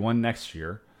won't be one next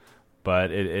year. But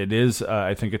it is,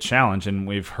 I think, a challenge. And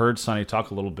we've heard Sonny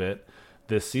talk a little bit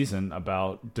this season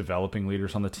about developing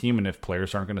leaders on the team, and if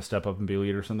players aren't going to step up and be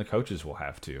leaders, then the coaches will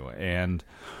have to. And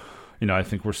I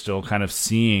think we're still kind of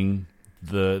seeing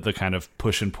the kind of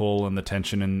push and pull and the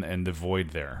tension and the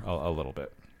void there a little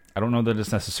bit. I don't know that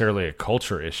it's necessarily a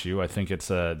culture issue. I think it's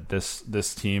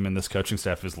this team and this coaching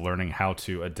staff is learning how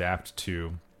to adapt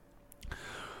to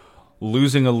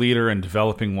losing a leader and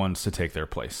developing ones to take their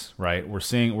place. Right? We're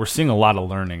seeing a lot of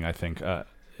learning, I think,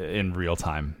 in real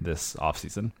time this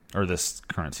offseason or this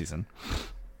current season.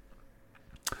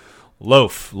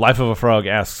 Loaf, Life of a Frog,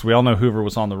 asks, we all know Hoover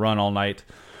was on the run all night,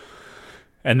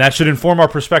 and that should inform our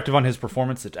perspective on his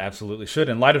performance. It absolutely should.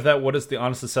 In light of that, what is the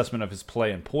honest assessment of his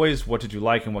play and poise? What did you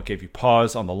like and what gave you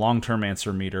pause? On the long-term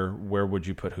answer meter, where would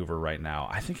you put Hoover right now?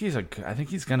 I think he's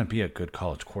going to be a good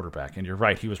college quarterback. And you're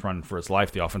right, he was running for his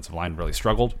life. The offensive line really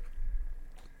struggled.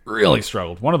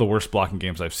 One of the worst blocking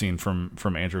games I've seen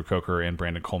from Andrew Coker and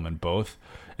Brandon Coleman both.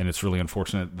 And it's really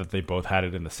unfortunate that they both had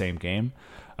it in the same game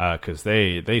because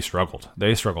they struggled.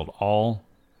 They struggled all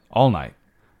night.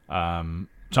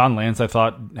 John Lance, I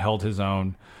thought, held his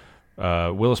own.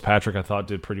 Willis Patrick, I thought,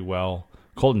 did pretty well.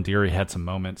 Colton Deary had some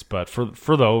moments, but for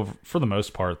the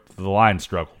most part, the line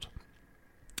struggled.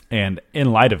 And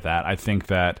in light of that, I think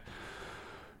that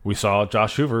we saw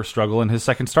Josh Hoover struggle in his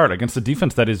second start against a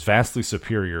defense that is vastly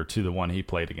superior to the one he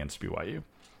played against BYU.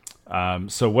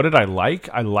 So what did I like?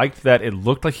 I liked that it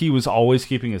looked like he was always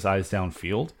keeping his eyes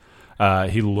downfield.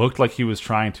 He looked like he was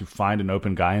trying to find an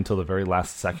open guy until the very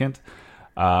last second.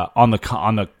 On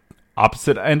the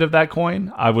opposite end of that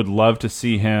coin, I would love to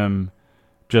see him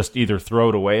just either throw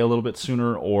it away a little bit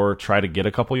sooner or try to get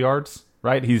a couple yards,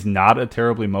 right? He's not a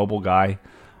terribly mobile guy.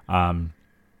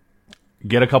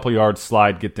 Get a couple yards,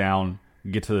 slide, get down,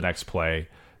 get to the next play.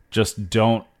 Just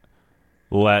don't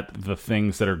let the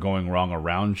things that are going wrong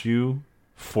around you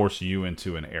force you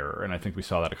into an error. And I think we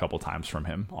saw that a couple times from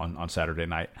him on Saturday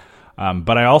night.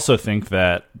 But I also think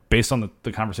that based on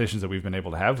the conversations that we've been able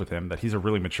to have with him, that he's a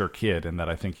really mature kid, and that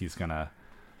I think he's gonna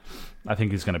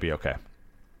be okay.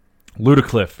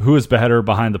 Ludacliff, who is better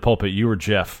behind the pulpit, you or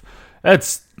Jeff?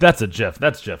 That's Jeff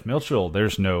Mitchell.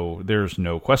 There's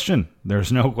no question.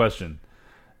 There's no question.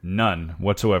 None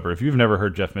whatsoever. If you've never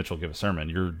heard Jeff Mitchell give a sermon,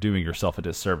 you're doing yourself a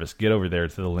disservice. Get over there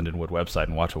to the Lindenwood website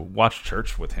and watch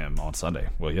church with him on Sunday,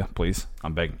 will you? Please,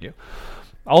 I'm begging you.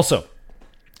 Also,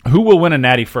 who will win a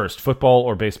natty first, football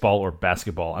or baseball or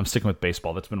basketball? I'm sticking with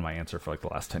baseball. That's been my answer for like the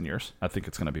last 10 years. I think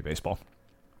it's going to be baseball.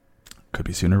 Could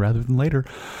be sooner rather than later.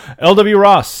 LW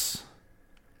Ross.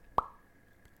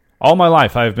 All my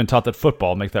life, I have been taught that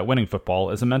football, make that winning football,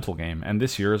 is a mental game, and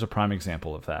this year is a prime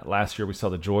example of that. Last year, we saw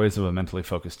the joys of a mentally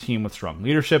focused team with strong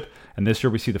leadership, and this year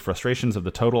we see the frustrations of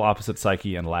the total opposite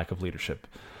psyche and lack of leadership.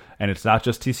 And it's not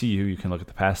just TCU. You can look at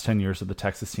the past 10 years of the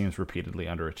Texas teams repeatedly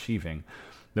underachieving.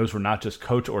 Those were not just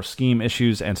coach or scheme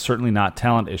issues, and certainly not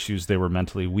talent issues. They were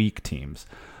mentally weak teams.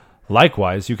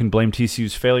 Likewise, you can blame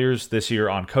TCU's failures this year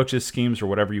on coaches, schemes, or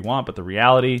whatever you want, but the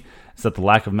reality is that the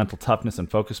lack of mental toughness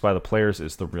and focus by the players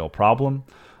is the real problem.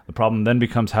 The problem then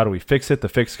becomes, how do we fix it? The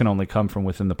fix can only come from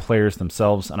within the players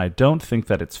themselves, and I don't think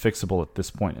that it's fixable at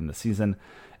this point in the season.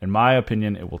 In my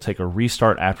opinion, it will take a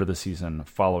restart after the season,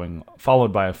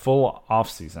 followed by a full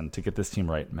offseason to get this team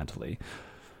right mentally.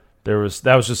 That was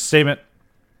just a statement.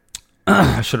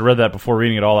 I should have read that before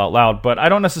reading it all out loud, but I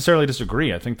don't necessarily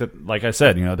disagree. I think that, like I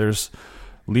said, there's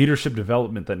leadership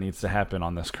development that needs to happen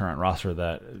on this current roster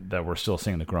that we're still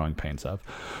seeing the growing pains of.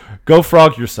 Go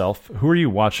Frog yourself. Who are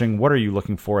you watching? What are you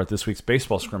looking for at this week's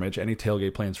baseball scrimmage? Any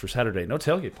tailgate plans for Saturday? No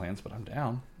tailgate plans, but I'm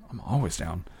down. I'm always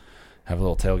down. Have a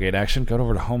little tailgate action. Go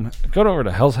over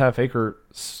to Hell's Half Acre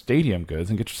Stadium Goods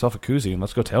and get yourself a koozie, and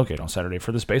let's go tailgate on Saturday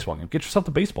for this baseball game. Get yourself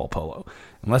the baseball polo,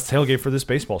 and let's tailgate for this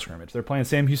baseball scrimmage. They're playing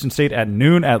Sam Houston State at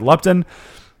noon at Lupton.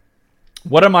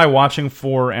 What am I watching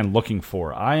for and looking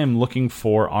for? I am looking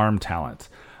for arm talent.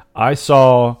 I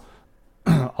saw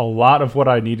a lot of what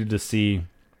I needed to see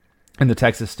in the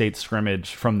Texas State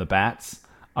scrimmage from the bats.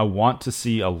 I want to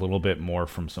see a little bit more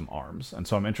from some arms. And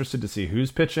so I'm interested to see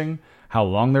who's pitching, how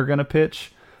long they're going to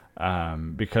pitch,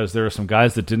 because there are some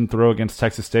guys that didn't throw against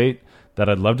Texas State that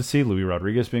I'd love to see, Luis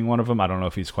Rodriguez being one of them. I don't know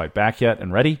if he's quite back yet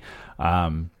and ready.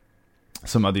 Some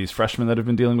of these freshmen that have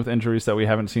been dealing with injuries that we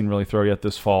haven't seen really throw yet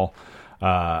this fall.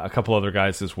 A couple other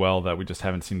guys as well that we just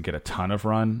haven't seen get a ton of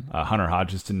run. Hunter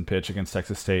Hodges didn't pitch against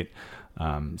Texas State.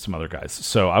 Some other guys.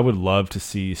 So I would love to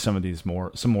see some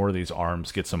more of these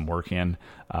arms get some work in,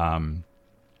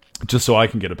 just so I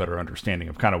can get a better understanding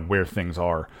of kind of where things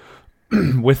are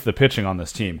with the pitching on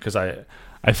this team. Because I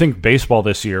think baseball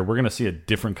this year, we're going to see a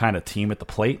different kind of team at the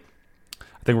plate.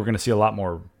 I think we're going to see a lot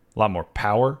more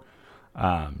power.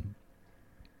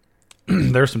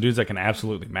 There are some dudes that can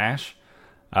absolutely mash.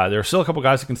 There are still a couple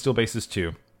guys that can steal bases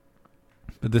too,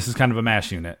 but this is kind of a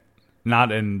mash unit.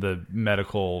 Not in the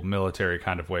medical, military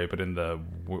kind of way, but in the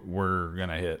we're going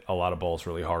to hit a lot of balls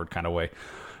really hard kind of way.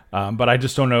 But I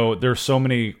just don't know. There's so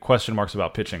many question marks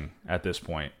about pitching at this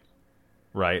point,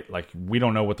 right? Like, we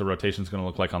don't know what the rotation is going to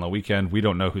look like on the weekend. We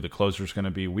don't know who the closer is going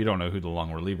to be. We don't know who the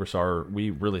long relievers are. We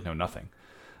really know nothing.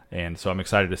 And so I'm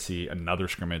excited to see another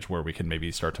scrimmage where we can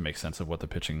maybe start to make sense of what the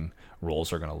pitching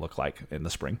roles are going to look like in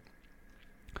the spring.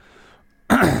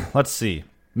 Let's see.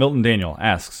 Milton Daniel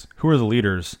asks, who are the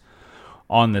leaders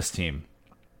on this team?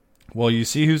 Well, you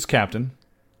see who's captain,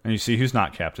 and you see who's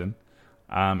not captain,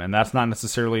 and that's not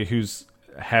necessarily who's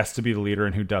has to be the leader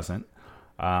and who doesn't,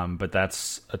 but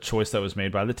that's a choice that was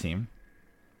made by the team.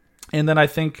 And then I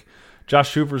think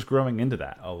Josh Hoover's growing into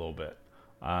that a little bit.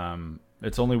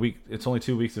 It's only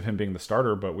 2 weeks of him being the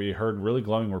starter, but we heard really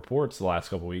glowing reports the last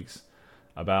couple weeks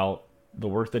about the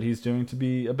work that he's doing to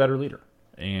be a better leader,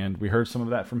 and we heard some of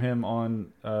that from him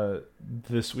on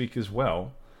this week as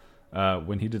well.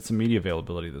 When he did some media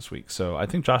availability this week. So I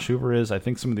think Josh Hoover is. I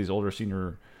think some of these older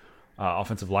senior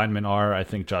offensive linemen are. I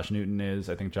think Josh Newton is.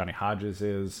 I think Johnny Hodges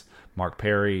is. Mark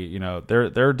Perry. You know,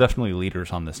 they're definitely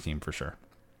leaders on this team for sure.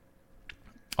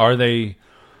 Are they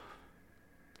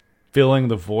filling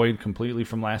the void completely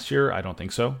from last year? I don't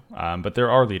think so. But there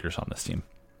are leaders on this team.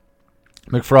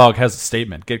 McFrog has a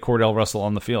statement. Get Cordell Russell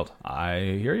on the field.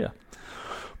 I hear you.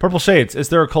 Purple Shades, is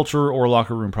there a culture or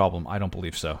locker room problem? I don't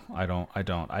believe so.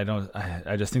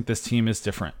 I just think this team is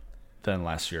different than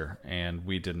last year, and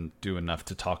we didn't do enough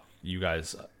to talk to you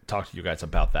guys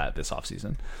about that this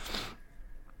offseason.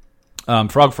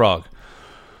 Frog.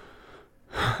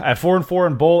 At 4-4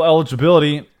 in bowl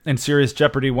eligibility, in serious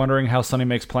jeopardy, wondering how Sonny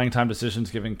makes playing time decisions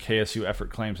given KSU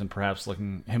effort claims and perhaps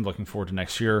looking forward to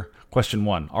next year. Question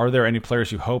 1, are there any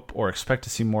players you hope or expect to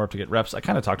see more of to get reps? I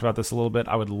kind of talked about this a little bit.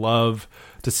 I would love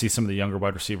to see some of the younger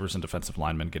wide receivers and defensive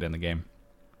linemen get in the game.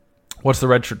 What's the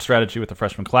redshirt strategy with the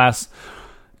freshman class?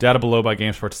 Data below by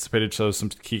games participated shows some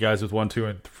key guys with 1, 2,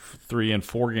 and 3, and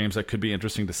 4 games that could be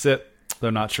interesting to sit. Though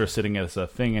not sure sitting is a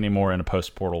thing anymore in a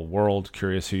post-portal world.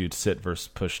 Curious who you'd sit versus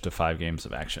push to 5 games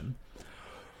of action.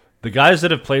 The guys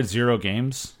that have played 0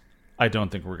 games, I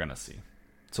don't think we're going to see.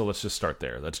 So let's just start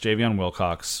there. That's Javion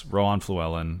Wilcox, Rowan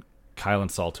Flewellen, Kylan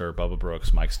Salter, Bubba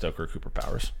Brooks, Mike Stoker, Cooper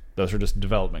Powers. Those are just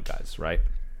development guys, right?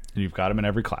 And you've got them in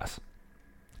every class.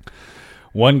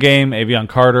 1 game, Avion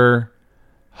Carter,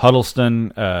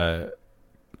 Huddleston,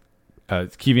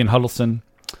 Kevian Huddleston.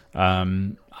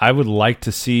 I would like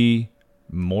to see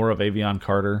more of Avion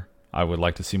Carter. I would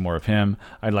like to see more of him.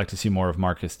 I'd like to see more of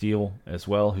Marcus Deal as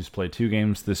well, who's played 2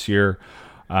 games this year.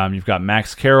 You've got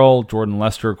Max Carroll, Jordan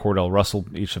Lester, Cordell Russell,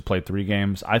 each have played 3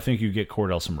 games. I think you get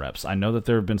Cordell some reps. I know that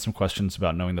there have been some questions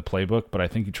about knowing the playbook, but I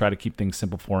think you try to keep things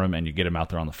simple for him and you get him out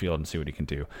there on the field and see what he can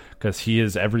do, because he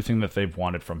is everything that they've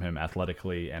wanted from him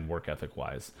athletically and work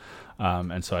ethic-wise.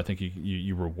 And so I think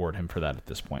you reward him for that at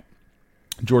this point.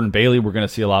 Jordan Bailey, we're going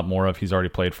to see a lot more of. He's already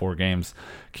played 4 games.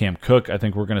 Cam Cook, I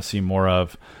think we're going to see more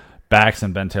of. Bax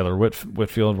and Ben Taylor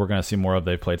Whitfield, we're going to see more of.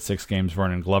 They played 6 games.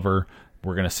 Vernon Glover,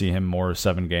 we're going to see him more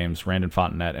 7 games. Randon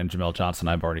Fontenette and Jamel Johnson,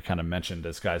 I've already kind of mentioned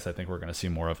as guys I think we're going to see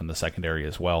more of in the secondary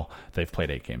as well. They've played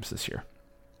 8 games this year.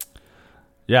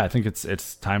 Yeah, I think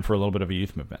it's time for a little bit of a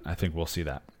youth movement. I think we'll see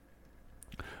that.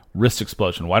 Wrist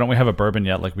explosion. Why don't we have a bourbon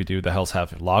yet like we do? The Hells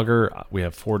have lager. We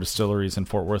have 4 distilleries in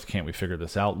Fort Worth. Can't we figure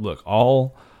this out? Look,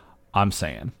 all I'm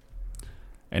saying,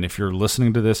 and if you're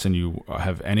listening to this and you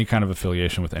have any kind of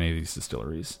affiliation with any of these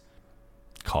distilleries,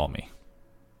 call me.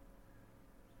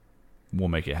 We'll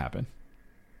make it happen.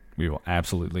 We will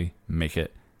absolutely make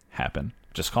it happen.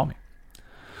 Just call me.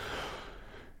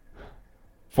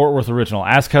 Fort Worth Original.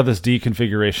 Ask how this D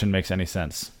configuration makes any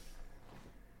sense.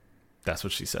 That's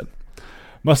what she said.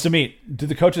 Must have meet. Do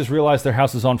the coaches realize their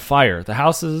house is on fire? The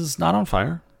house is not on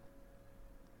fire.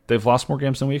 They've lost more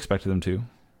games than we expected them to.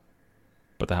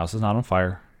 But the house is not on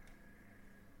fire.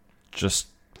 Just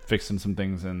fixing some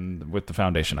things with the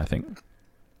foundation, I think.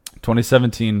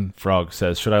 2017 Frog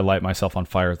says, should I light myself on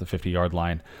fire at the 50-yard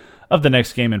line of the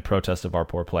next game in protest of our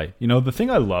poor play? You know, the thing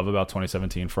I love about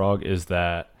 2017 Frog is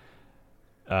that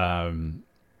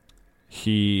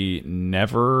he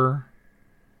never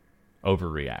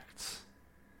overreacts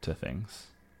to things.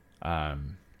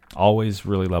 Always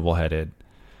really level-headed,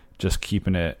 just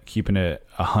keeping it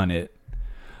 100.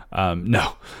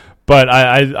 No, but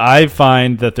I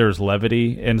find that there's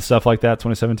levity and stuff like that.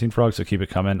 2017 Frog, so keep it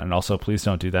coming, and also please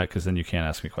don't do that because then you can't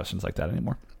ask me questions like that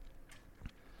anymore.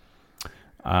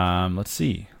 Let's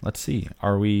see.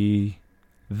 Are we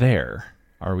there?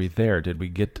 Did we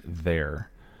get there?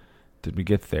 did we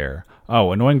get there?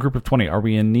 Oh, annoying group of 20. Are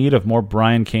we in need of more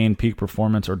Brian Kane peak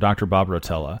performance or Dr. Bob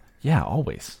Rotella? Yeah,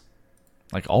 always.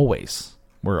 Like, always.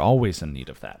 We're always in need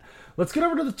of that. Let's get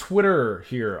over to the Twitter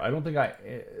here.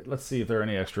 Let's see if there are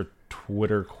any extra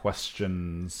Twitter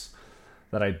questions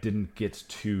that I didn't get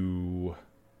to.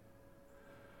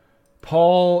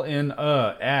 Paul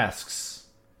asks,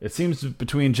 it seems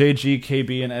between JG,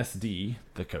 KB, and SD,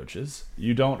 the coaches,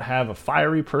 you don't have a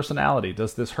fiery personality.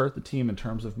 Does this hurt the team in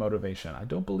terms of motivation? I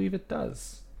don't believe it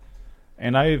does.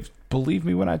 And believe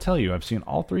me when I tell you, I've seen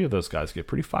all three of those guys get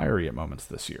pretty fiery at moments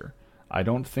this year. I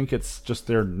don't think it's just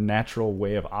their natural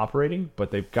way of operating,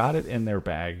 but they've got it in their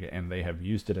bag, and they have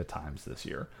used it at times this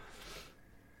year.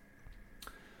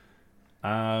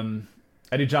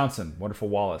 Eddie Johnson, Wonderful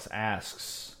Wallace,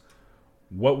 asks,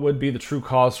 what would be the true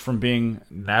cause from being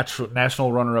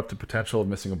national runner-up to potential of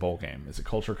missing a bowl game? Is it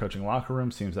culture, coaching, locker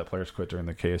room? Seems that players quit during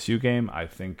the KSU game. I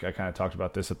think I kind of talked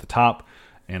about this at the top,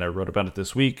 and I wrote about it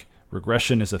this week.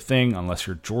 Regression is a thing unless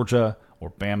you're Georgia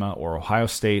or Bama or Ohio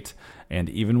State, and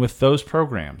even with those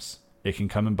programs, it can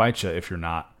come and bite you if you're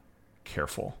not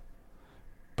careful.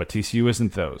 But TCU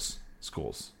isn't those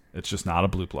schools. It's just not a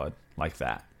blue blood like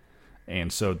that.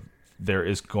 And so there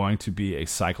is going to be a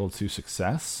cycle to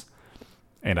success.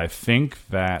 And I think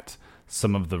that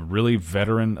some of the really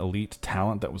veteran elite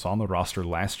talent that was on the roster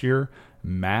last year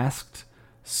masked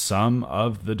some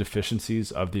of the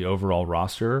deficiencies of the overall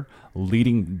roster,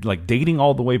 dating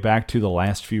all the way back to the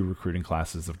last few recruiting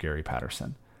classes of Gary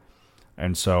Patterson.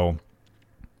 And so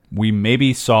we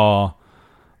maybe saw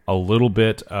a little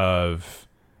bit of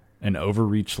an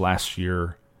overreach last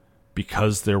year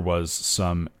because there was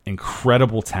some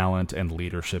incredible talent and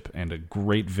leadership and a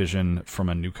great vision from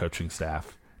a new coaching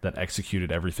staff that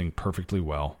executed everything perfectly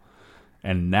well.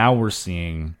 And now we're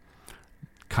seeing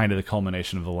kind of the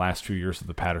culmination of the last few years of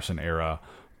the Patterson era,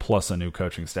 plus a new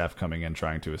coaching staff coming in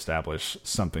trying to establish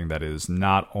something that is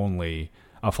not only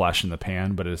a flash in the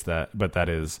pan, but that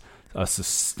is a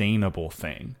sustainable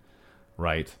thing,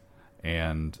 right?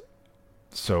 And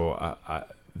so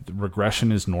the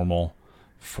regression is normal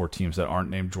for teams that aren't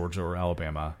named Georgia or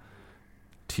Alabama.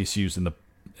 TCU's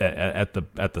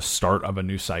at the start of a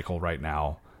new cycle right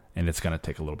now, and it's going to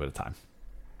take a little bit of time.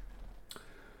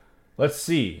 Let's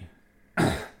see.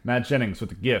 Matt Jennings with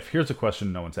the GIF. Here's a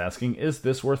question no one's asking. Is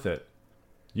this worth it?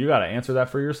 You got to answer that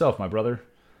for yourself, my brother.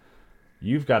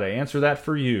 You've got to answer that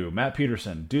for you. Matt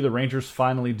Peterson. Do the Rangers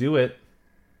finally do it?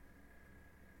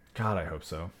 God, I hope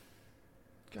so.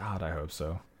 God, I hope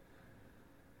so.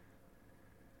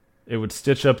 It would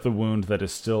stitch up the wound that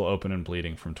is still open and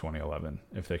bleeding from 2011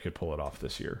 if they could pull it off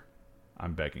this year.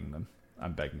 I'm begging them.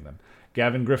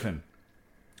 Gavin Griffin.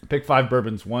 Pick 5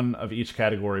 bourbons, one of each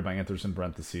category by Anthers in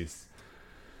parentheses.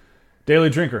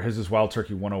 Daily Drinker, his is Wild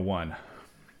Turkey 101.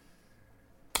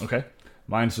 Okay.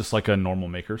 Mine's just like a normal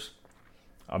maker's.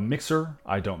 A mixer,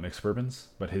 I don't mix bourbons,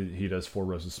 but he does 4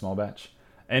 Roses small batch.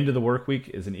 End of the work week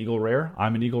is an Eagle Rare.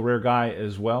 I'm an Eagle Rare guy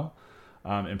as well.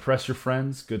 Impress Your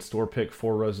Friends, good store pick,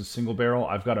 4 Roses single barrel.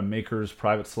 I've got a maker's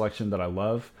private selection that I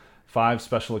love. 5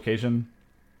 special occasion.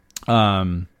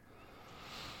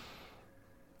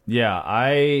 Yeah,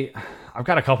 I've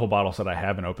got a couple bottles that I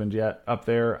haven't opened yet up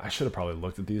there. I should have probably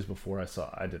looked at these before I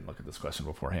didn't look at this question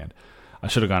beforehand. I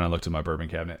should have gone and looked at my bourbon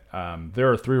cabinet.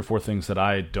 There are 3 or 4 things that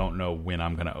I don't know when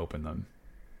I'm going to open them,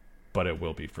 but it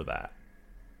will be for that.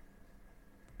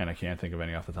 And I can't think of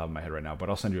any off the top of my head right now, but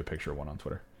I'll send you a picture of one on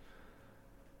Twitter.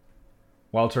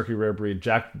 Wild Turkey Rare Breed,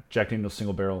 Jack Daniel's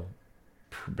single barrel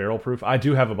proof. I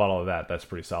do have a bottle of that. That's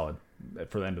pretty solid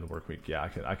for the end of the work week. Yeah,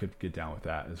 I could get down with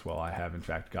that as well. I have in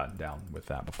fact gotten down with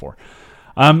that before.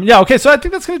 Okay, so I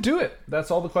think that's going to do it. That's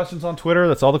all the questions on Twitter.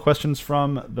 That's all the questions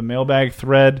from the mailbag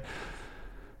thread.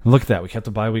 Look at that. We kept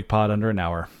the bye-week pod under an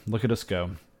hour. Look at us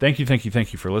go. Thank you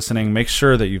for listening. Make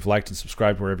sure that you've liked and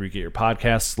subscribed wherever you get your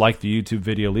podcasts. Like the YouTube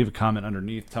video. Leave a comment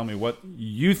underneath. Tell me what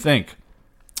you think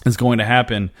is going to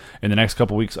happen in the next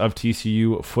couple weeks of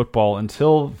TCU football.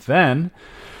 Until then,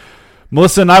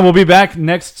 Melissa and I will be back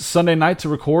next Sunday night to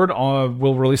record.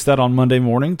 We'll release that on Monday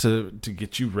morning to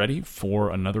get you ready for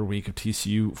another week of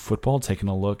TCU football, taking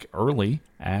a look early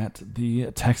at the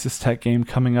Texas Tech game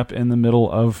coming up in the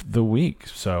middle of the week.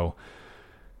 So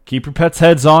keep your pets'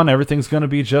 heads on. Everything's going to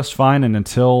be just fine. And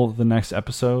until the next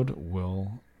episode,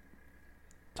 we'll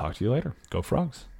talk to you later. Go Frogs.